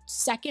a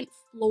 2nd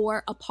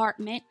floor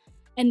apartment,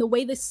 and the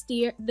way the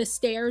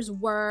stairs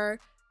were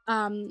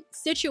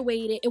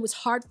situated, it was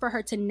hard for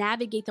her to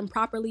navigate them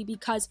properly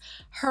because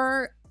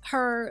her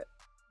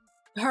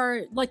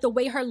like the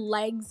way her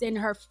legs and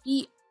her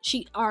feet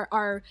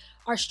are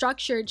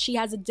structured, she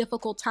has a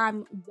difficult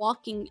time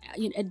walking.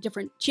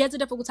 She has a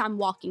difficult time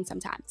walking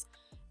sometimes.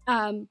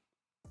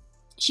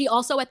 She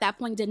also at that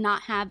point did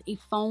not have a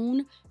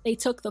phone. They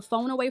took the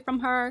phone away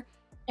from her,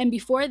 and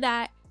before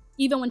that,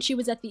 even when she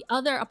was at the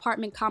other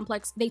apartment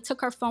complex, they took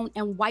her phone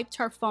and wiped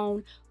her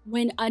phone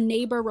when a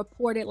neighbor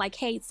reported, like,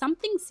 hey,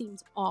 something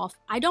seems off.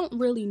 I don't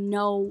really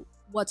know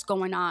what's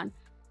going on.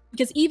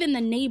 Because even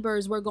the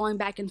neighbors were going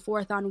back and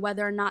forth on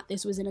whether or not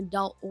this was an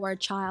adult or a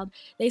child.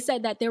 They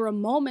said that there were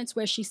moments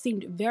where she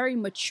seemed very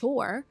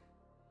mature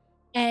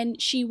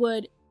and she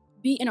would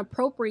be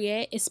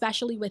inappropriate,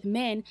 especially with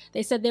men.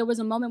 They said there was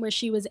a moment where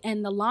she was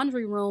in the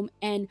laundry room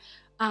and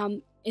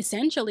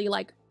essentially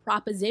like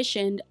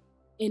propositioned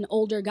an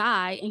older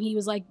guy, and he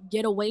was like,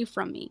 get away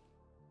from me.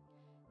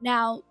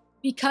 Now,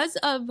 because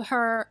of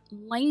her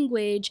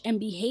language and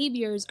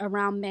behaviors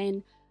around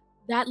men,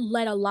 that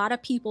led a lot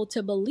of people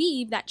to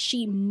believe that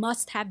she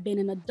must have been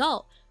an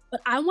adult. But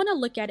I want to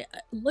look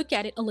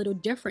at it a little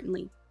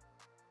differently.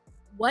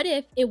 What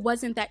if it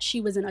wasn't that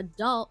she was an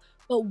adult,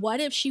 but what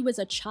if she was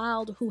a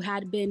child who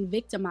had been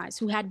victimized,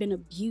 who had been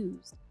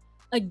abused?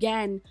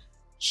 Again,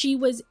 she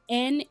was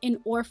in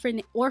an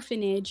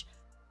orphanage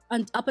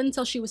up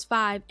until she was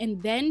 5,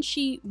 and then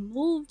she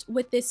moved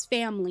with this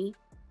family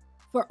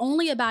for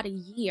only about a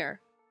year,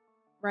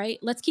 right?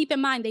 Let's keep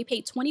in mind they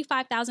paid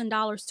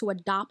 $25,000 to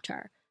adopt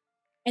her,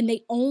 and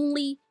they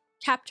only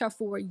kept her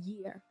for a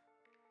year.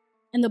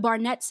 And the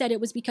Barnett said it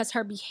was because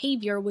her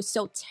behavior was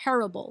so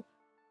terrible,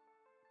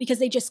 because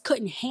they just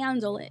couldn't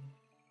handle it.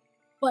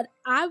 But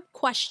I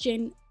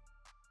question,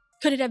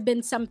 could it have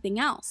been something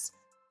else?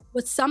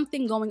 Was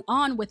something going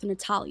on with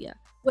Natalia?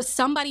 Was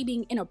somebody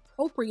being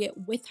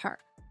inappropriate with her?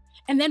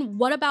 And then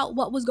what about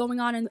what was going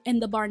on in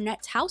the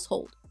Barnett's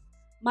household?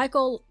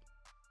 Michael,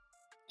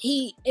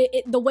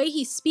 the way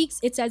he speaks,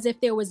 it's as if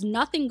there was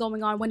nothing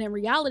going on, when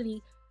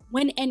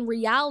in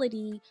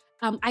reality,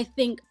 I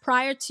think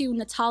prior to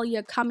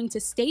Natalia coming to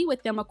stay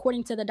with them,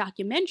 according to the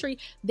documentary,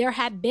 there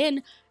had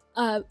been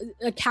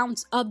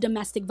accounts of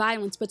domestic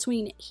violence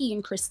between he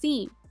and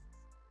Christine.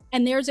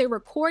 And there's a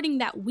recording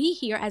that we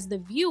hear as the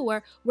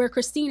viewer where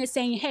Christine is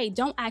saying, hey,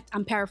 don't act,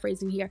 I'm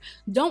paraphrasing here,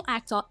 don't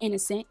act all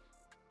innocent.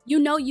 You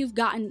know you've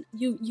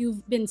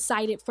been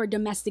cited for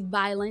domestic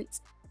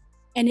violence,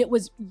 and it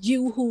was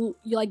you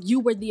you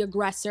were the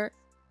aggressor.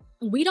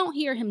 We don't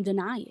hear him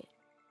deny it.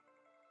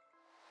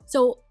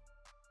 So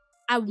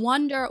I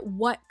wonder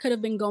what could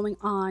have been going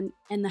on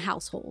in the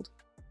household.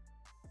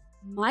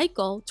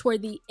 Michael,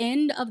 toward the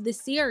end of the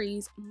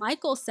series,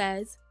 Michael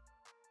says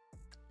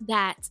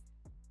that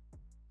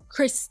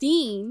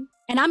Christine,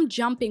 and I'm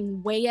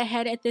jumping way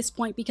ahead at this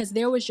point because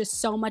there was just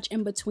so much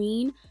in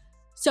between.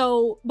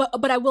 So,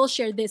 but I will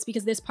share this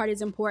because this part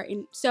is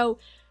important. So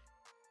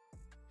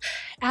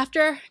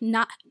after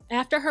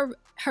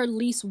her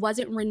lease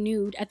wasn't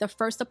renewed at the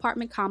first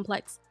apartment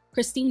complex,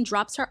 Christine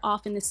drops her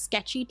off in this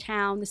sketchy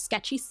town, the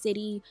sketchy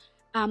city.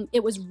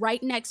 It was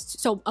right next.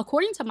 So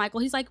according to Michael,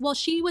 he's like, well,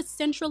 she was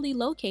centrally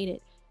located.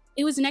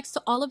 It was next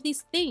to all of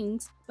these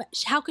things, but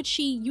how could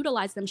she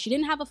utilize them? She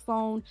didn't have a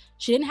phone.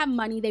 She didn't have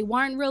money. They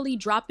weren't really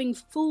dropping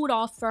food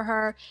off for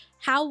her.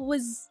 How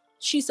was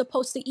she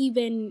supposed to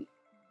even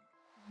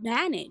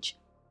manage?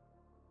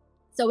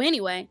 So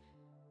anyway,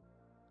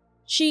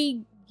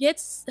 she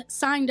gets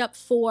signed up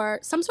for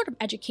some sort of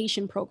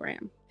education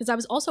program, because I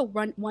was also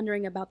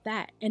wondering about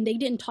that. And they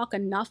didn't talk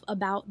enough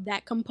about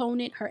that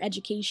component, her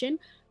education.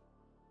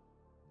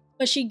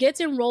 But she gets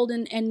enrolled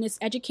in this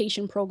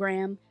education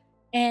program,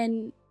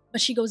 but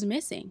she goes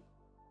missing.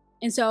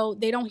 And so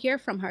they don't hear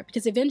from her,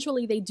 because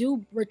eventually they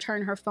do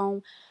return her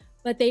phone,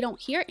 but they don't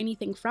hear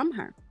anything from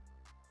her.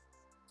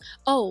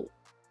 So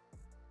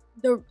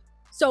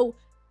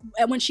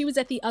when she was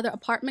at the other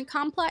apartment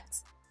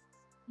complex,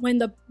 when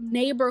the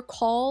neighbor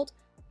called,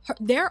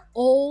 their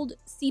old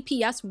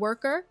CPS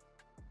worker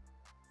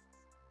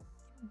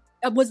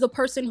was the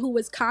person who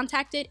was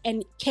contacted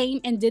and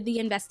came and did the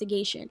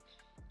investigation.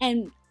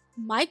 And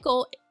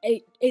Michael,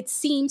 it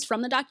seems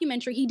from the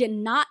documentary, he did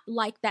not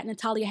like that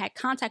Natalia had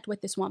contact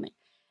with this woman.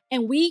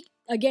 And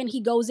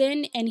he goes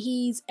in and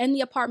he's in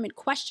the apartment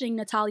questioning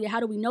Natalia. How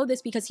do we know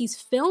this? Because he's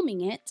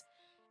filming it,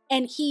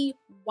 and he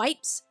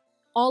wipes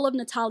all of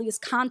Natalia's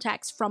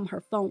contacts from her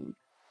phone.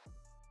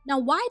 Now,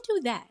 why do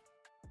that?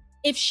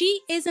 If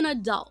she is an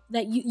adult,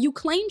 that you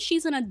claim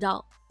she's an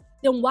adult,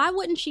 then why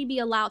wouldn't she be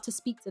allowed to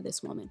speak to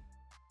this woman?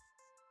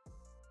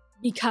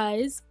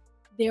 Because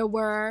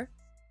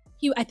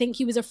I think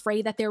he was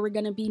afraid that there were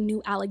going to be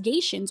new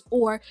allegations,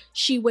 or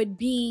she would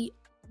be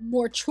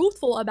more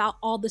truthful about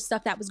all the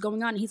stuff that was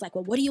going on. And he's like,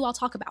 well, what do you all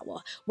talk about?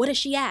 Well, what does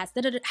she ask?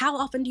 How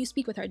often do you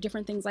speak with her?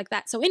 Different things like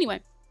that. So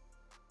anyway,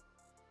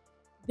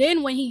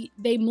 then when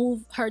they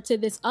move her to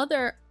this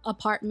other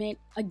apartment,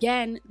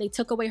 again, they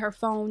took away her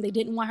phone. They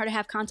didn't want her to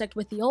have contact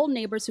with the old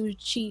neighbors who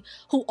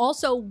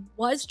also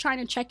was trying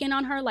to check in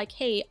on her, like,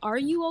 hey, are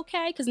you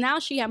okay? Because now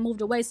she had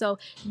moved away. So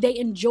they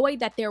enjoyed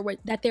that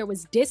there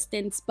was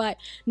distance, but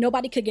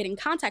nobody could get in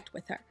contact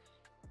with her.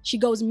 She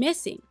goes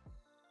missing.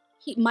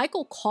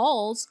 Michael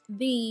calls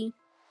the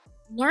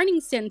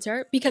learning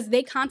center because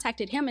they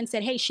contacted him and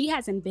said, hey, she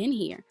hasn't been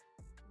here.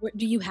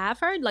 Do you have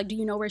her? Like, do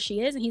you know where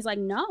she is? And he's like,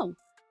 no.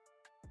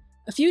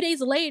 A few days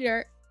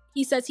later,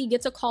 he says he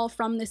gets a call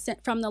from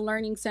the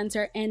learning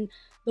center, and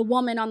the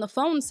woman on the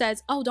phone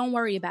says, oh, don't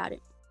worry about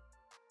it.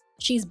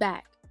 She's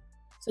back.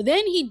 So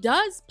then he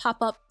does pop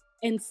up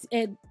and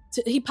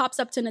he pops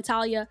up to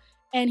Natalia,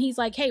 and he's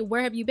like, hey,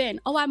 where have you been?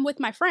 Oh, I'm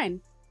with my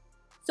friend.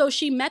 So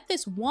she met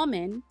this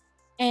woman,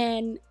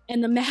 and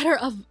in the matter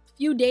of a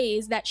few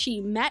days that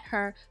she met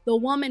her, the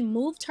woman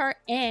moved her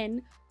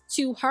in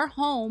to her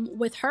home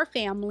with her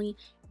family.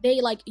 They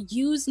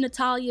used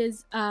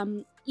Natalia's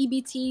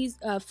EBT's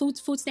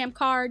food stamp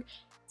card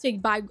to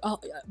buy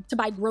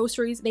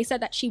groceries. They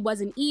said that she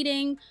wasn't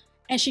eating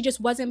and she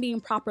just wasn't being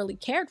properly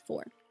cared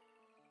for.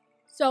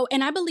 So,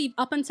 and I believe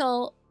up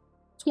until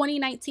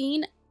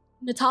 2019,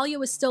 Natalia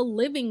was still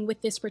living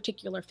with this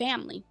particular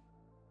family.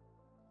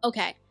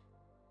 Okay.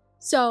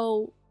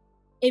 So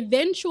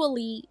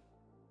eventually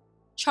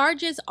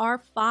charges are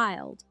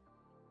filed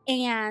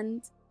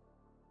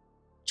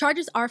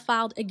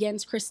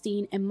against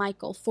Christine and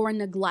Michael for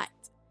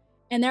neglect.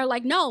 And they're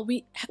like, no,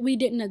 we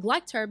didn't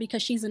neglect her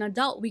because she's an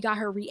adult. We got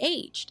her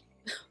re-aged.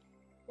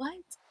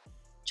 What?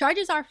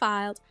 Charges are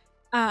filed.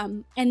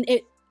 And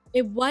it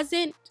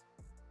wasn't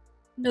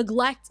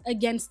neglect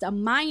against a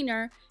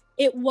minor.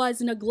 It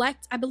was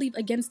neglect, I believe,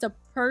 against a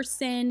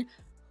person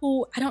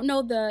who, I don't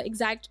know the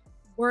exact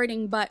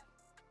wording, but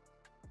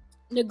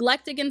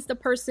neglect against the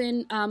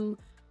person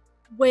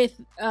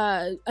with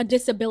a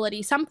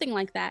disability, something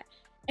like that.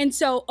 And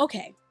so,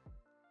 okay,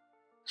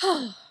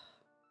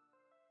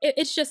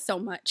 it's just so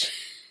much.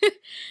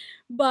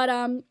 But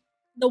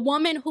the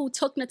woman who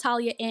took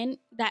Natalia in,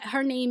 that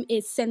her name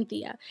is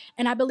Cynthia.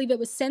 And I believe it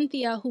was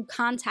Cynthia who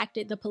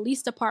contacted the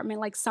police department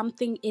like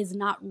something is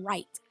not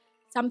right.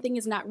 Something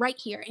is not right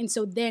here. And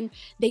so then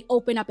they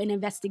open up an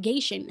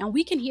investigation. Now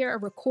we can hear a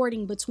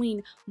recording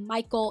between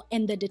Michael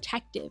and the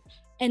detective.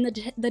 And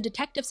the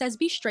detective says,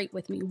 be straight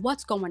with me.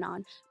 What's going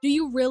on? Do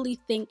you really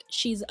think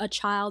she's a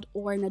child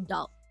or an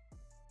adult?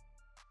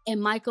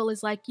 And Michael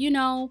is like, he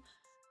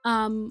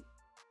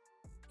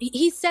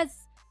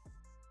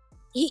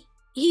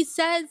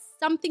says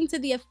something to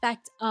the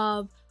effect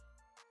of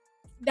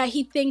that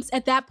he thinks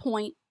at that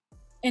point,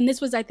 and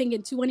this was, I think,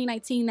 in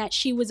 2019, that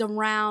she was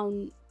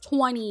around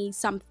 20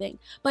 something.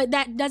 But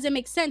that doesn't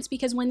make sense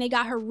because when they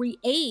got her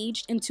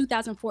re-aged in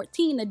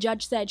 2014, the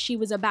judge said she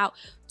was about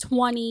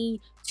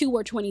 22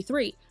 or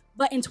 23.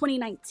 But in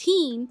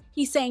 2019,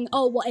 he's saying,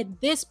 oh, well,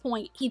 at this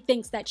point, he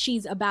thinks that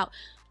she's about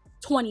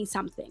 20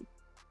 something.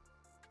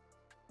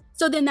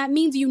 So then that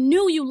means you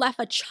knew you left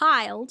a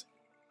child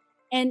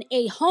in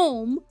a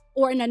home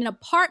or in an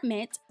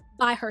apartment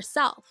by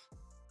herself.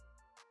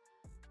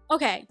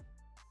 Okay.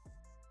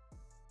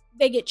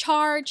 They get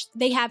charged.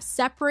 They have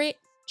separate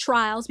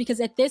trials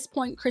because at this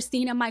point,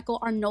 Christine and Michael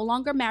are no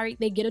longer married.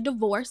 They get a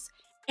divorce.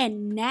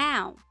 And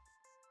now,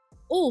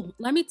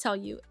 let me tell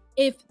you,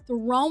 if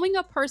throwing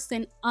a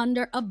person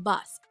under a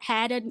bus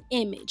had an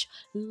image,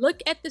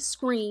 look at the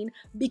screen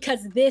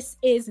because this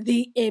is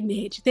the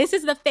image. This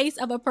is the face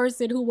of a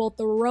person who will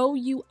throw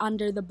you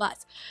under the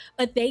bus.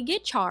 But they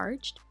get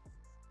charged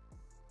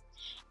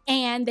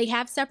and they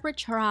have separate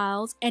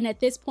trials. And at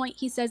this point,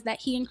 he says that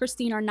he and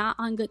Christine are not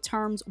on good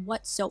terms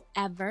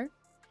whatsoever.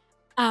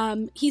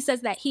 He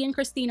says that he and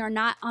Christine are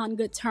not on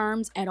good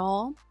terms at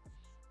all.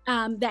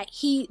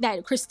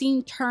 That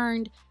Christine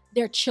turned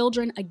their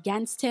children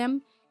against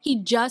him. He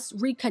just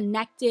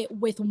reconnected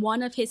with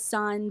one of his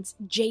sons,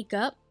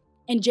 Jacob,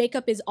 and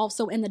Jacob is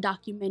also in the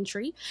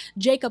documentary.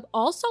 Jacob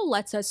also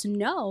lets us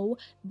know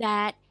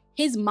that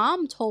his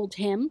mom told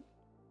him,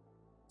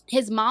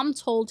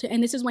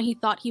 and this is when he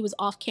thought he was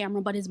off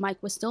camera, but his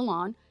mic was still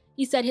on.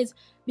 He said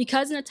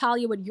because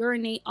Natalia would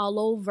urinate all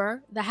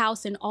over the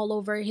house and all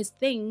over his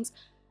things,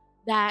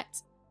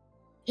 that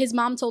his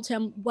mom told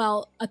him,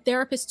 well, a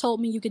therapist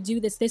told me you could do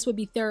this. This would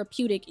be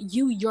therapeutic.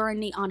 You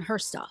urinate on her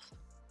stuff.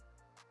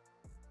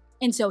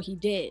 And so he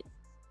did.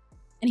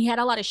 And he had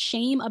a lot of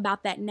shame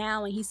about that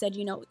now. And he said,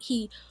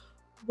 he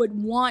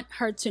would want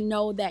her to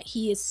know that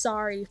he is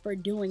sorry for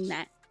doing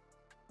that.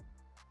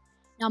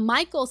 Now,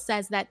 Michael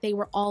says that they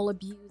were all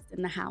abused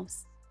in the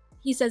house.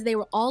 He says they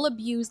were all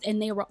abused and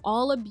they were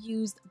all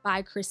abused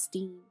by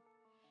Christine.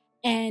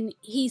 And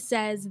he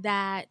says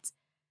that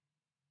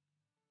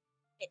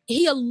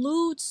he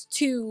alludes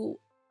to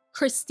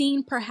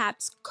Christine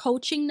perhaps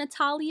coaching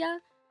Natalia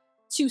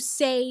to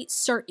say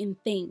certain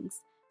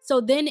things. So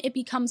then it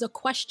becomes a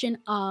question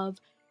of,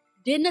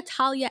 did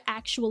Natalia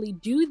actually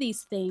do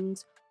these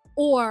things?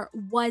 Or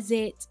was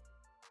it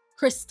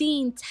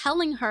Christine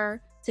telling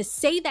her to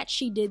say that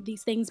she did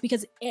these things?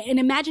 And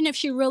imagine if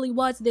she really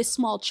was this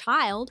small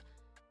child,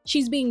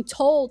 she's being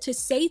told to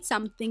say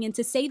something and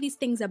to say these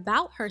things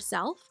about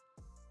herself.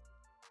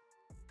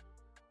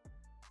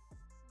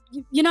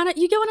 You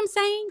get what I'm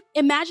saying?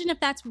 Imagine if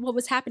that's what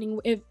was happening,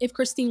 if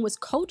Christine was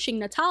coaching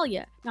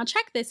Natalia. Now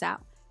check this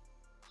out.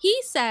 He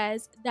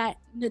says that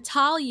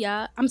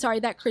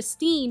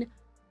Christine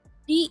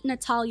beat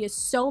Natalia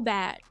so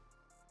bad.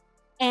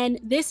 And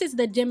this is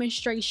the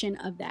demonstration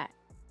of that.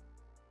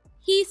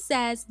 He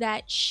says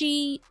that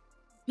she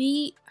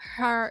beat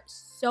her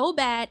so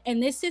bad.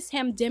 And this is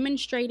him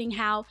demonstrating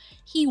how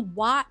he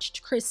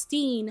watched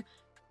Christine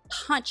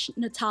punch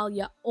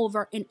Natalia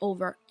over and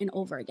over and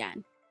over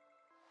again.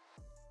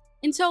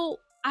 And so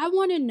I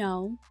want to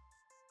know,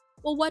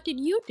 well, what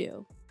did you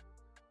do?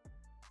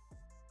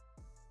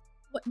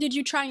 Did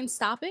you try and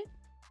stop it?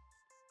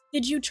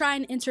 Did you try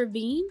and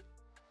intervene?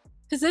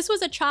 Because this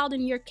was a child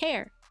in your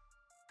care.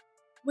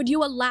 Would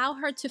you allow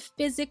her to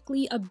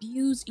physically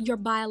abuse your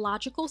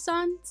biological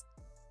sons?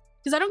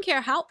 Because I don't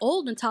care how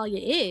old Natalia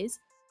is.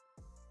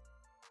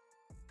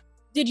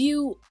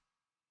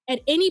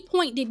 At any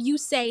point, did you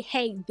say,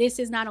 hey, this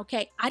is not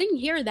okay? I didn't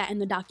hear that in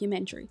the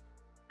documentary.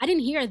 I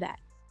didn't hear that.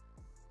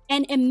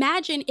 And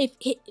imagine if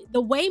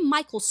the way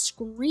Michael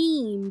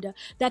screamed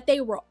that they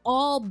were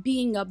all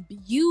being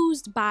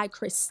abused by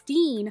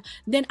Christine,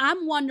 then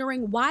I'm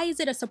wondering, why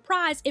is it a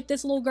surprise if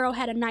this little girl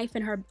had a knife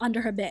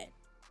under her bed?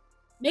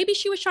 Maybe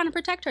she was trying to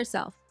protect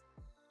herself.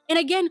 And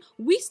again,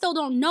 we still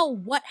don't know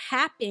what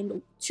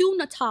happened to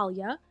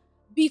Natalia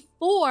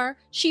before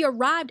she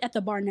arrived at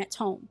the Barnett's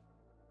home.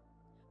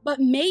 But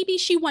maybe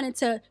she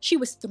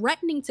was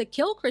threatening to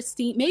kill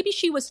Christine. Maybe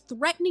she was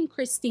threatening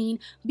Christine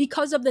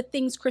because of the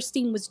things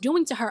Christine was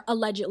doing to her,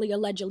 allegedly.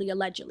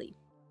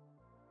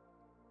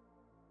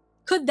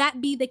 Could that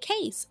be the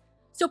case?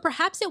 So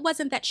perhaps it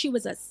wasn't that she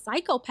was a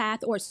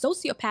psychopath or a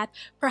sociopath.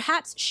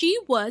 Perhaps she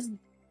was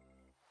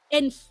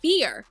in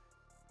fear,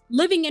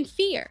 living in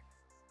fear.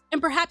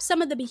 And perhaps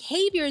some of the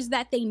behaviors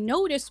that they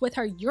noticed with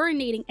her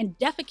urinating and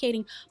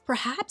defecating,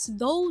 perhaps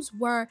those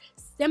were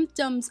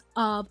symptoms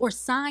of or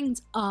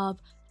signs of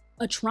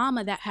a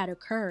trauma that had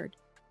occurred.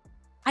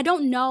 I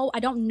don't know. I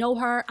don't know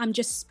her. I'm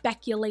just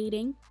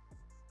speculating.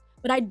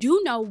 But I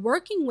do know,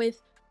 working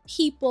with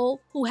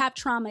people who have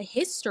trauma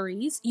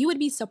histories, you would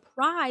be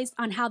surprised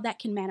on how that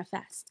can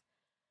manifest.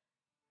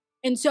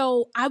 And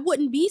so I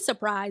wouldn't be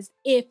surprised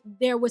if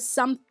there was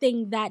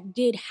something that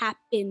did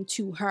happen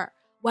to her,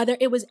 whether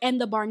it was in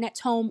the Barnett's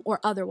home or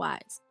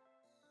otherwise.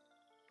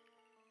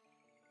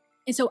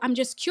 And so I'm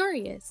just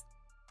curious.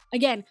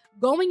 Again,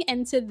 going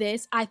into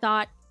this, I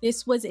thought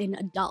this was an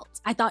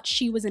adult. I thought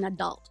she was an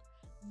adult.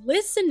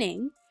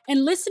 Listening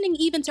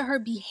even to her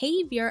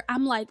behavior,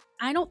 I'm like,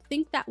 I don't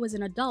think that was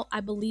an adult. I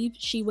believe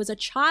she was a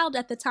child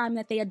at the time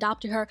that they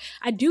adopted her.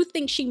 I do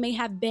think she may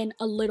have been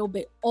a little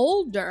bit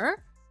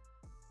older.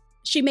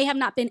 She may have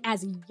not been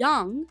as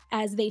young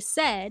as they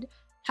said.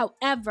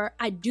 However,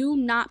 I do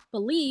not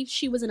believe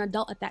she was an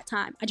adult at that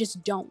time. I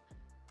just don't.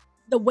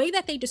 The way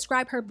that they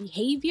describe her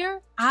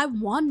behavior, I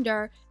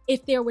wonder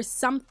if there was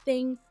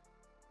something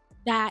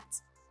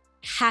that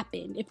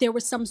happened, if there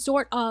was some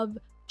sort of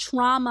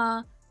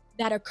trauma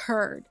that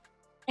occurred.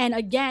 And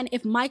again,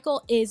 if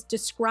Michael is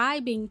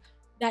describing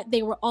that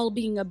they were all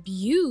being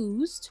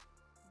abused,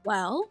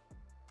 well,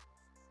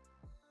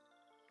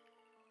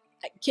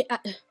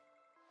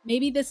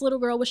 maybe this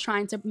child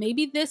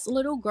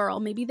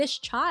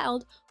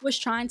was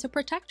trying to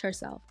protect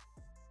herself.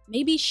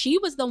 Maybe she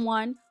was the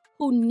one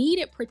who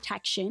needed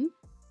protection.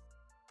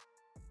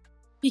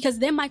 Because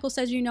then Michael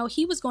says,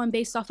 he was going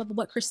based off of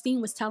what Christine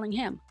was telling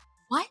him.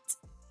 What?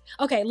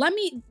 Okay, let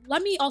me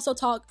also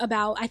talk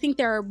about, I think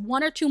there are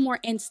one or two more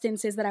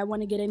instances that I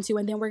want to get into,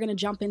 and then we're going to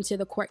jump into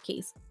the court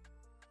case.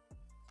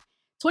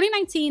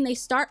 2019, they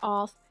start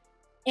off.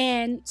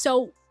 And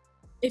so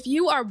if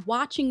you are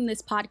watching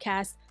this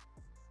podcast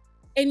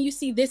and you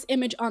see this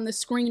image on the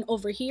screen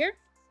over here,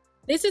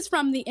 this is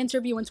from the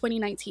interview in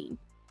 2019.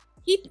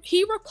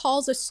 He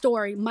recalls a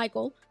story,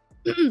 Michael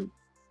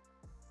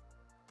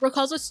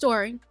recalls a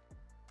story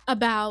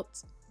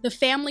about the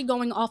family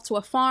going off to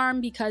a farm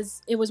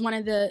because it was one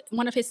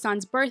of his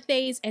son's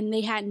birthdays, and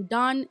they hadn't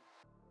done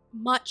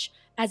much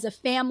as a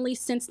family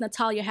since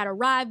Natalia had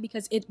arrived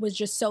because it was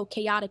just so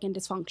chaotic and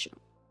dysfunctional.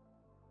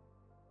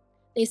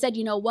 They said,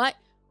 you know what?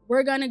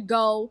 We're going to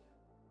go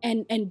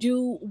and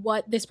do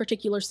what this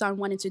particular son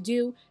wanted to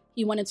do.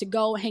 He wanted to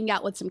go hang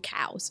out with some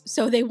cows.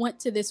 So they went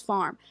to this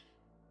farm.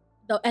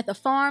 At the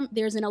farm,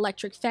 there's an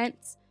electric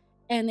fence.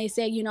 And they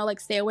say,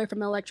 stay away from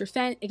the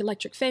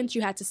electric fence.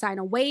 You had to sign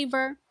a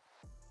waiver.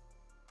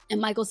 And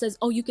Michael says,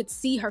 oh, you could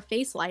see her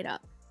face light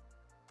up.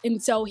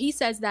 And so he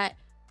says that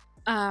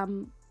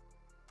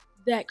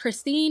that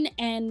Christine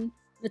and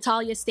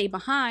Natalia stay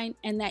behind,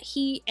 and that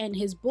he and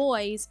his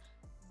boys,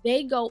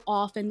 they go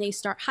off and they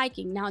start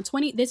hiking. Now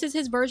this is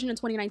his version in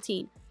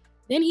 2019.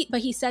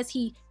 But he says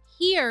he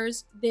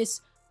hears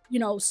this,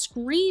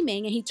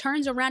 screaming, and he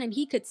turns around and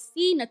he could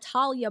see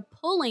Natalia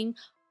pulling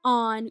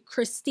on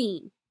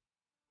Christine.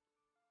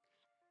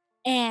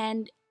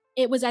 And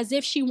it was as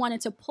if she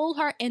wanted to pull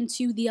her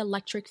into the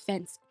electric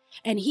fence.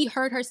 And he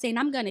heard her saying,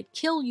 I'm going to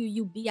kill you,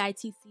 you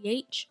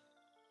bitch.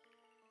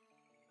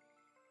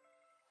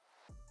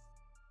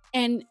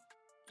 And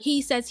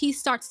he says he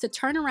starts to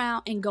turn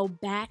around and go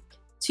back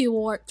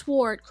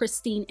toward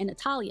Christine and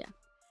Natalia.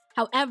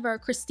 However,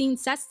 Christine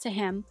says to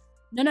him,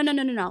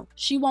 no.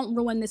 She won't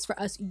ruin this for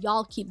us.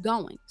 Y'all keep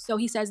going. So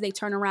he says they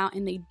turn around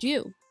and they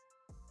do.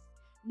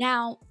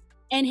 Now,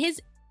 in his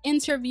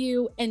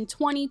interview in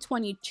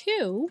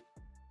 2022,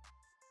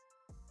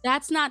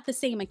 that's not the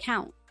same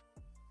account.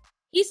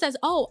 He says,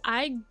 oh,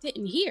 I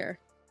didn't hear.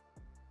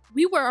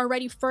 We were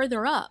already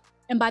further up.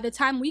 And by the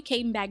time we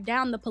came back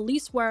down, the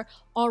police were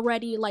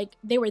already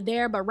they were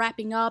there, but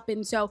wrapping up.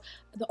 And so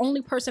the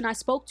only person I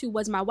spoke to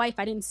was my wife.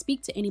 I didn't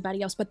speak to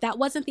anybody else, but that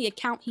wasn't the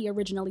account he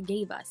originally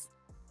gave us.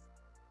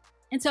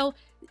 And so,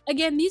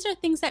 again, these are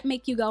things that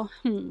make you go,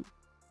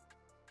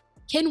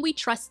 can we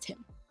trust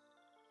him?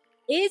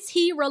 Is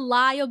he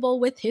reliable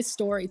with his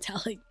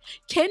storytelling?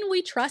 Can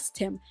we trust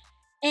him?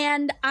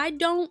 And I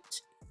don't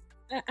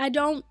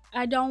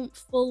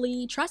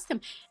fully trust him.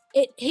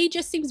 He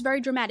just seems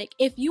very dramatic.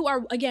 If you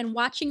are, again,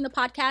 watching the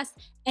podcast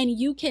and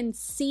you can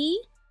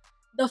see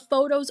the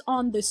photos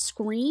on the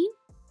screen,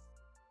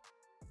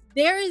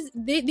 there is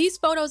these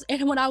photos.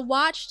 And when I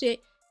watched it,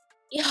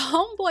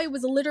 homeboy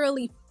was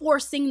literally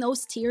forcing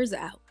those tears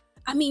out.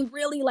 I mean,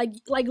 really,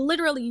 like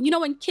literally,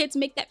 when kids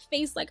make that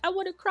face, I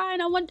want to cry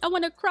and I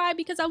want to cry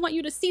because I want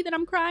you to see that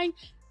I'm crying.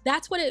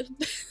 That's what it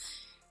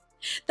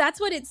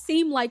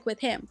seemed like with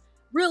him,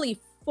 really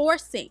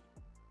forcing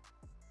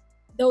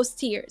those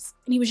tears.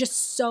 And he was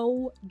just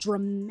so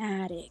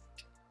dramatic,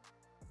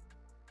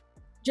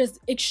 just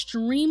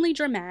extremely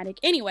dramatic.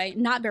 Anyway,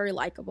 not very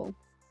likable.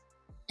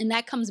 And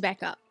that comes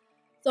back up.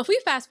 So if we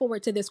fast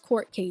forward to this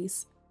court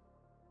case,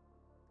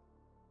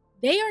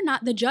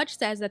 the judge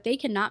says that they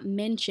cannot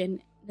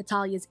mention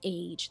Natalia's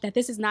age, that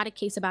this is not a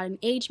case about an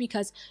age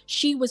because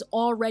she was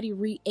already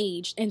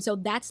re-aged. And so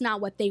that's not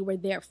what they were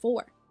there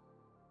for.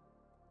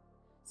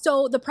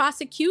 So the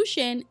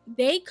prosecution,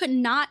 they could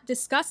not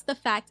discuss the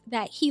fact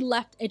that he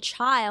left a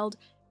child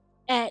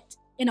at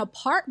an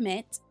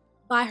apartment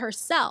by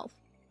herself.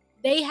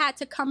 They had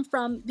to come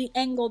from the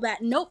angle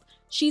that, nope,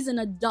 she's an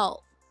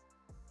adult.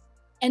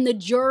 And the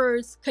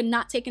jurors could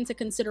not take into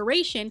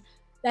consideration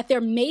that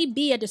there may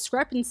be a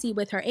discrepancy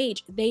with her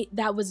age.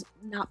 That was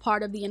not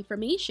part of the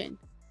information.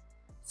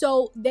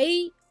 So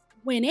they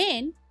went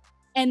in,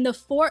 and the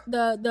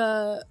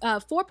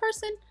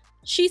foreperson,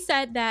 she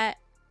said that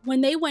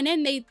when they went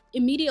in, they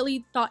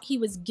immediately thought he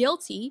was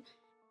guilty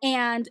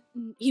and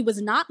he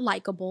was not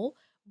likable.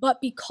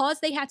 But because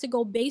they had to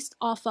go based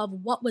off of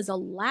what was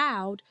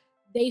allowed,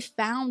 they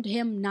found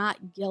him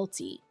not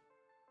guilty.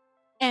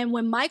 And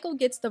when Michael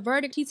gets the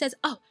verdict, he says,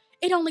 oh,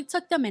 it only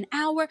took them an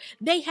hour.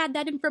 They had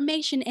that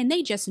information and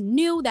they just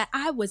knew that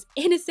I was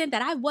innocent,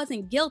 that I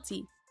wasn't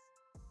guilty.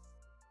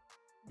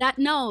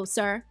 No,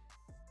 sir.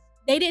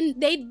 They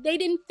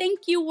didn't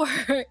think you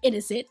were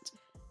innocent.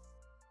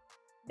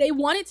 They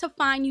wanted to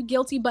find you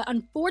guilty, but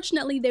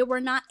unfortunately, they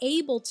were not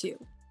able to.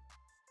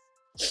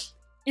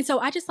 And so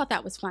I just thought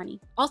that was funny.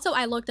 Also,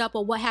 I looked up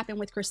what happened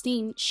with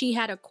Christine. She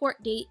had a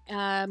court date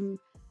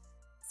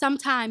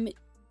sometime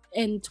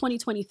in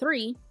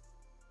 2023,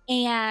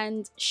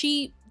 and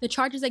the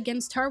charges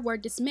against her were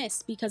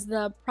dismissed because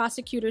the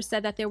prosecutor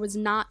said that there was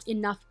not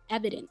enough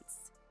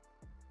evidence.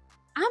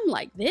 I'm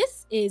like,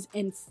 this is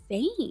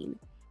insane.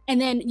 And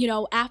then,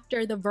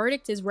 after the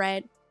verdict is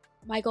read,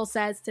 Michael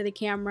says to the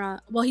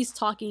camera, well, he's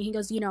talking, he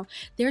goes,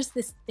 there's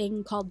this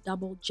thing called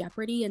double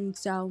jeopardy. And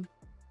so,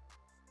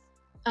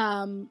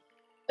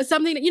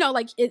 something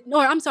that,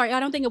 I'm sorry, I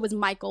don't think it was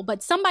Michael,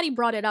 but somebody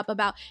brought it up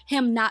about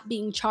him not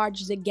being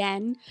charged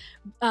again,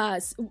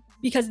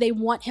 because they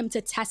want him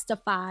to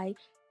testify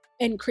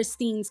in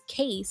Christine's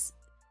case.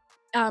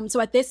 So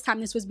at this time,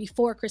 this was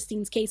before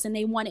Christine's case, and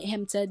they wanted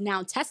him to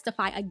now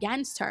testify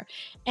against her.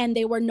 And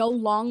they were no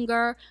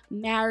longer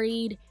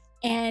married,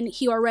 and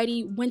he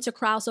already went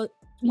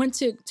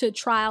to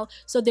trial.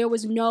 So there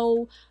was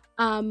no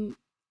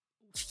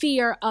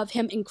fear of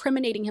him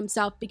incriminating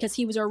himself because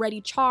he was already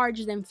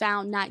charged and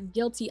found not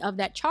guilty of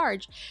that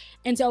charge.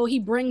 And so he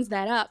brings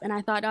that up, and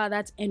I thought, oh,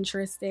 that's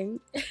interesting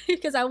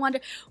because I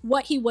wonder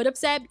what he would have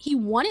said. He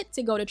wanted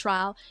to go to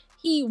trial.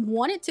 He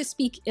wanted to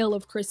speak ill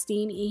of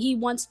Christine. He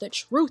wants the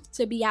truth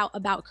to be out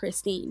about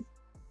Christine.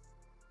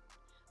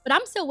 But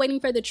I'm still waiting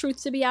for the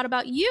truth to be out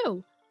about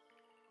you.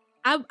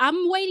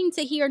 I'm waiting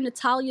to hear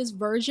Natalia's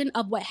version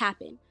of what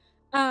happened.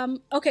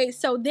 Okay,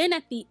 so then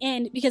at the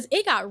end, because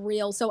it got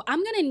real, so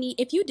I'm gonna need,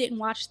 if you didn't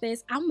watch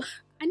this,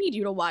 I need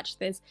you to watch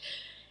this.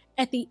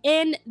 At the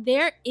end,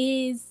 there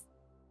is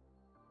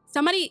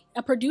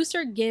a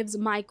producer gives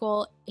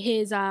Michael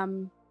his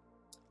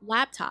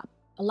laptop,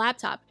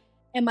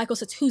 and Michael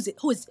says, who is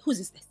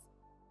this?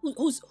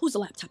 Whose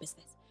laptop is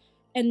this?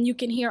 And you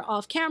can hear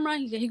off camera,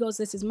 he goes,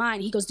 this is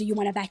mine. He goes, do you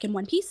want it back in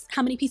one piece?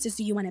 How many pieces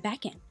do you want it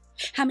back in?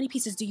 How many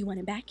pieces do you want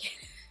it back in?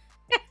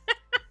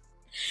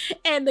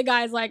 And the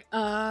guy's like,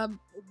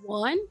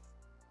 one.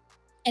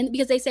 And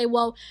because they say,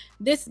 well,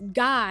 this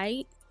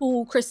guy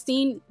who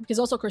because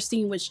also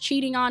Christine was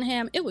cheating on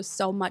him. It was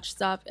so much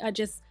stuff.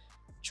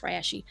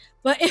 Trashy.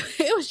 But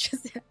it was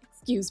just,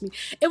 excuse me.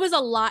 It was a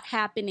lot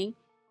happening.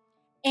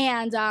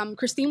 And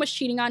Christine was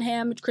cheating on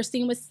him.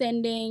 Christine was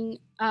sending,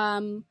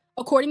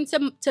 according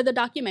to the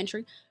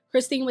documentary,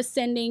 Christine was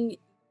sending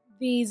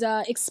these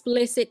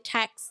explicit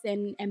texts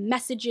and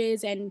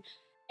messages and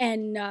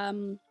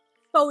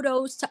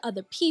photos to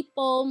other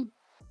people.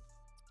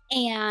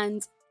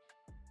 And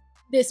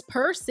this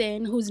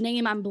person whose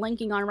name I'm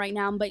blanking on right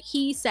now, but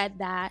he said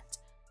that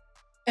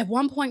at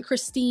one point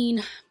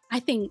Christine, I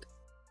think,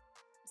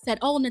 said,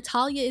 oh,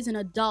 Natalia is an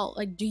adult.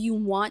 Like, do you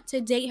want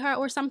to date her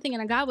or something?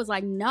 And a guy was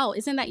like, no,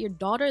 isn't that your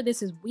daughter?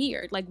 This is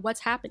weird. Like, what's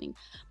happening?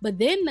 But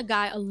then the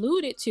guy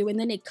alluded to, and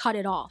then they cut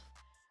it off,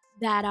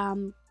 that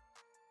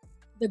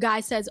the guy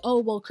says, oh,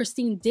 well,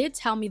 Christine did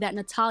tell me that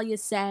Natalia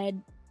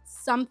said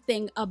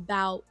something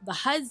about the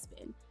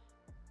husband,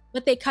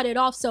 but they cut it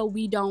off so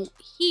we don't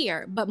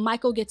hear. But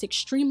Michael gets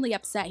extremely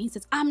upset. He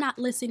says, I'm not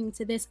listening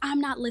to this. I'm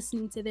not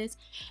listening to this.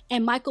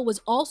 And Michael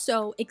was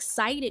also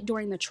excited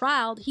during the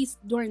trial.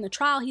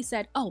 He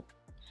said, oh,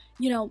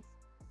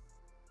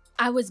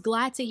 I was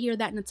glad to hear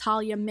that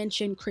Natalia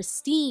mentioned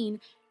Christine.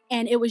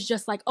 And it was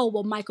just like, oh,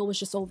 well, Michael was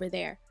just over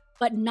there,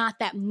 but not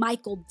that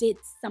Michael did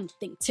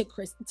something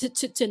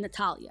to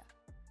Natalia.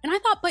 And I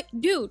thought, but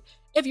dude,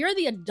 if you're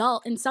the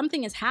adult and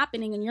something is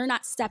happening and you're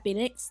not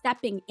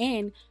stepping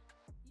in,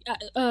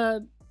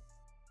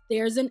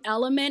 there's an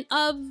element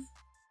of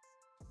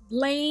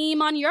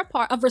blame on your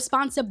part, of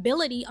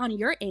responsibility on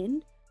your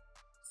end.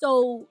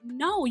 So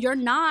no, you're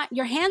not,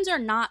 your hands are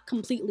not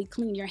completely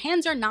clean. Your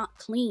hands are not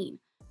clean.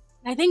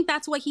 And I think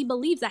that's what he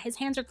believes, that his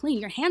hands are clean.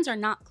 Your hands are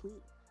not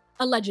clean.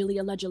 Allegedly.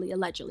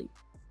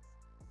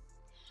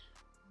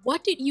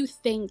 What did you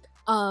think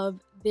of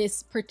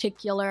this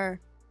particular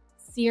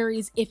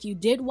series. If you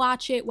did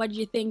watch it, what did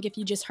you think? If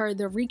you just heard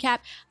the recap,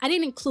 I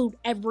didn't include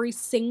every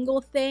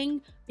single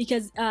thing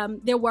because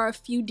there were a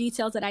few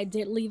details that I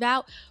did leave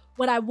out.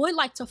 What I would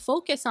like to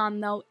focus on,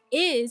 though,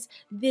 is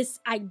this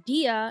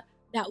idea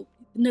that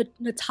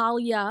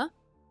Natalia,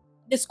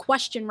 this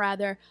question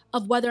rather,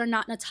 of whether or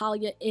not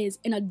Natalia is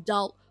an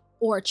adult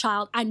or a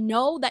child. I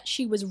know that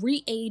she was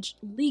re-aged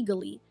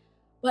legally,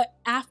 but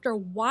after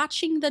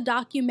watching the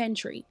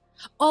documentary,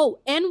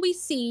 and we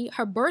see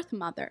her birth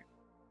mother.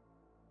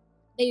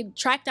 They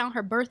track down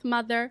her birth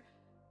mother.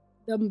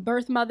 The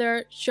birth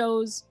mother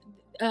shows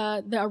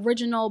the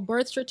original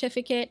birth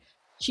certificate.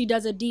 She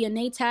does a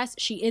DNA test.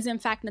 She is, in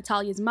fact,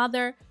 Natalia's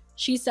mother.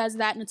 She says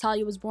that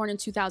Natalia was born in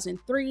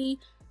 2003.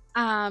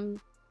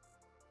 And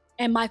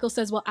Michael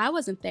says, well, I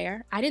wasn't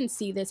there. I didn't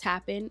see this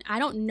happen. I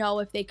don't know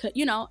if they could,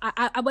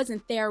 I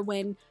wasn't there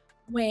when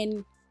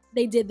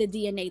they did the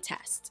DNA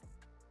test.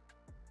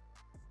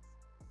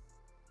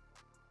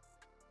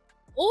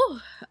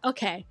 Oh,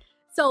 okay.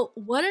 So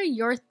what are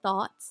your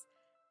thoughts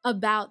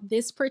about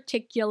this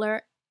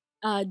particular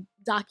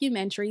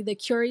documentary, The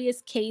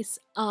Curious Case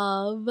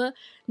of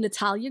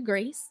Natalia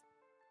Grace?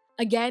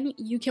 Again,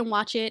 you can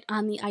watch it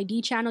on the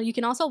ID channel. You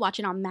can also watch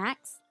it on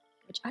Max,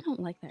 which I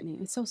don't like that name.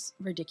 It's so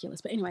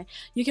ridiculous. But anyway,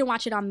 you can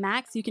watch it on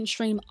Max. You can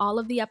stream all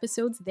of the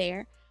episodes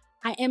there.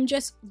 I am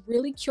just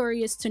really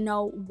curious to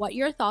know what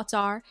your thoughts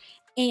are.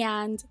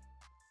 And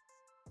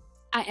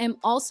I am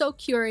also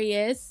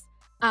curious.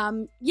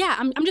 I'm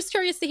just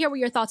curious to hear what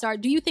your thoughts are.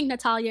 Do you think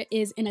Natalia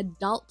is an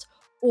adult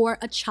or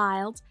a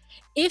child?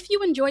 If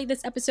you enjoyed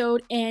this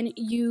episode and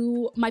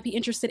you might be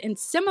interested in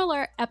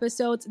similar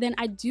episodes, then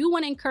I do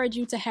want to encourage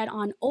you to head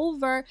on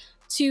over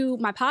to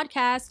my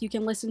podcast. You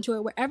can listen to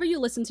it wherever you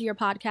listen to your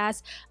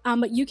podcast,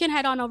 but you can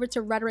head on over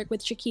to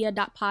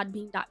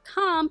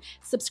rhetoricwithshakia.podbean.com,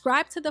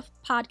 subscribe to the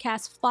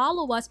podcast,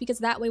 follow us, because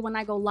that way when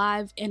I go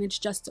live and it's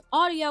just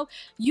audio,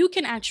 you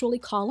can actually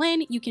call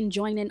in, you can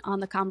join in on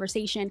the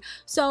conversation.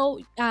 So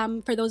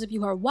for those of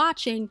you who are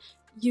watching,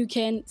 you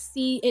can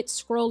see it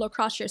scroll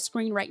across your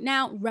screen right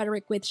now,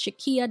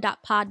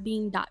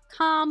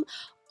 rhetoricwithshakia.podbean.com.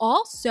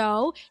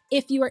 Also,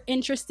 if you are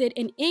interested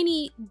in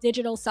any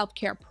digital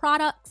self-care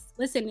products,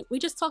 listen, we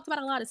just talked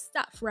about a lot of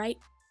stuff, right?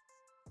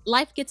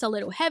 Life gets a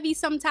little heavy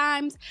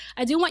sometimes.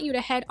 I do want you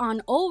to head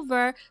on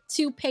over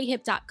to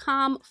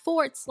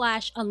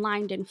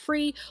payhip.com/aligned and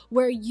free,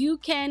 where you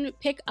can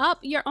pick up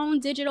your own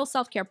digital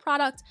self-care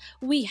product.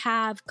 We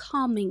have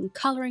calming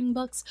coloring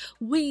books.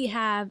 We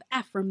have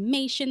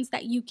affirmations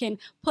that you can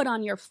put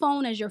on your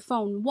phone as your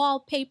phone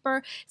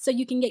wallpaper so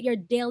you can get your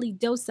daily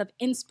dose of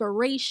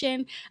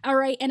inspiration. All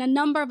right. And a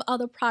number of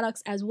other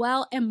products as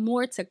well, and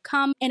more to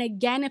come. And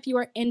again, if you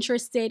are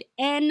interested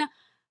in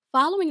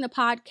following the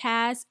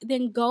podcast,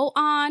 then go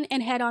on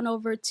and head on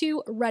over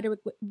to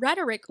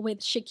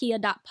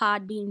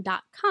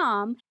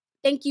rhetoricwithshakia.podbean.com.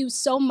 Thank you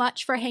so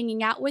much for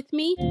hanging out with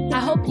me. I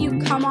hope you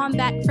come on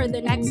back for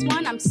the next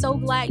one. I'm so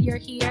glad you're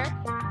here.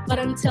 But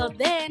until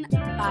then,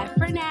 bye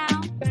for now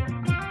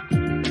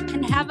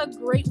and have a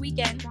great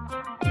weekend.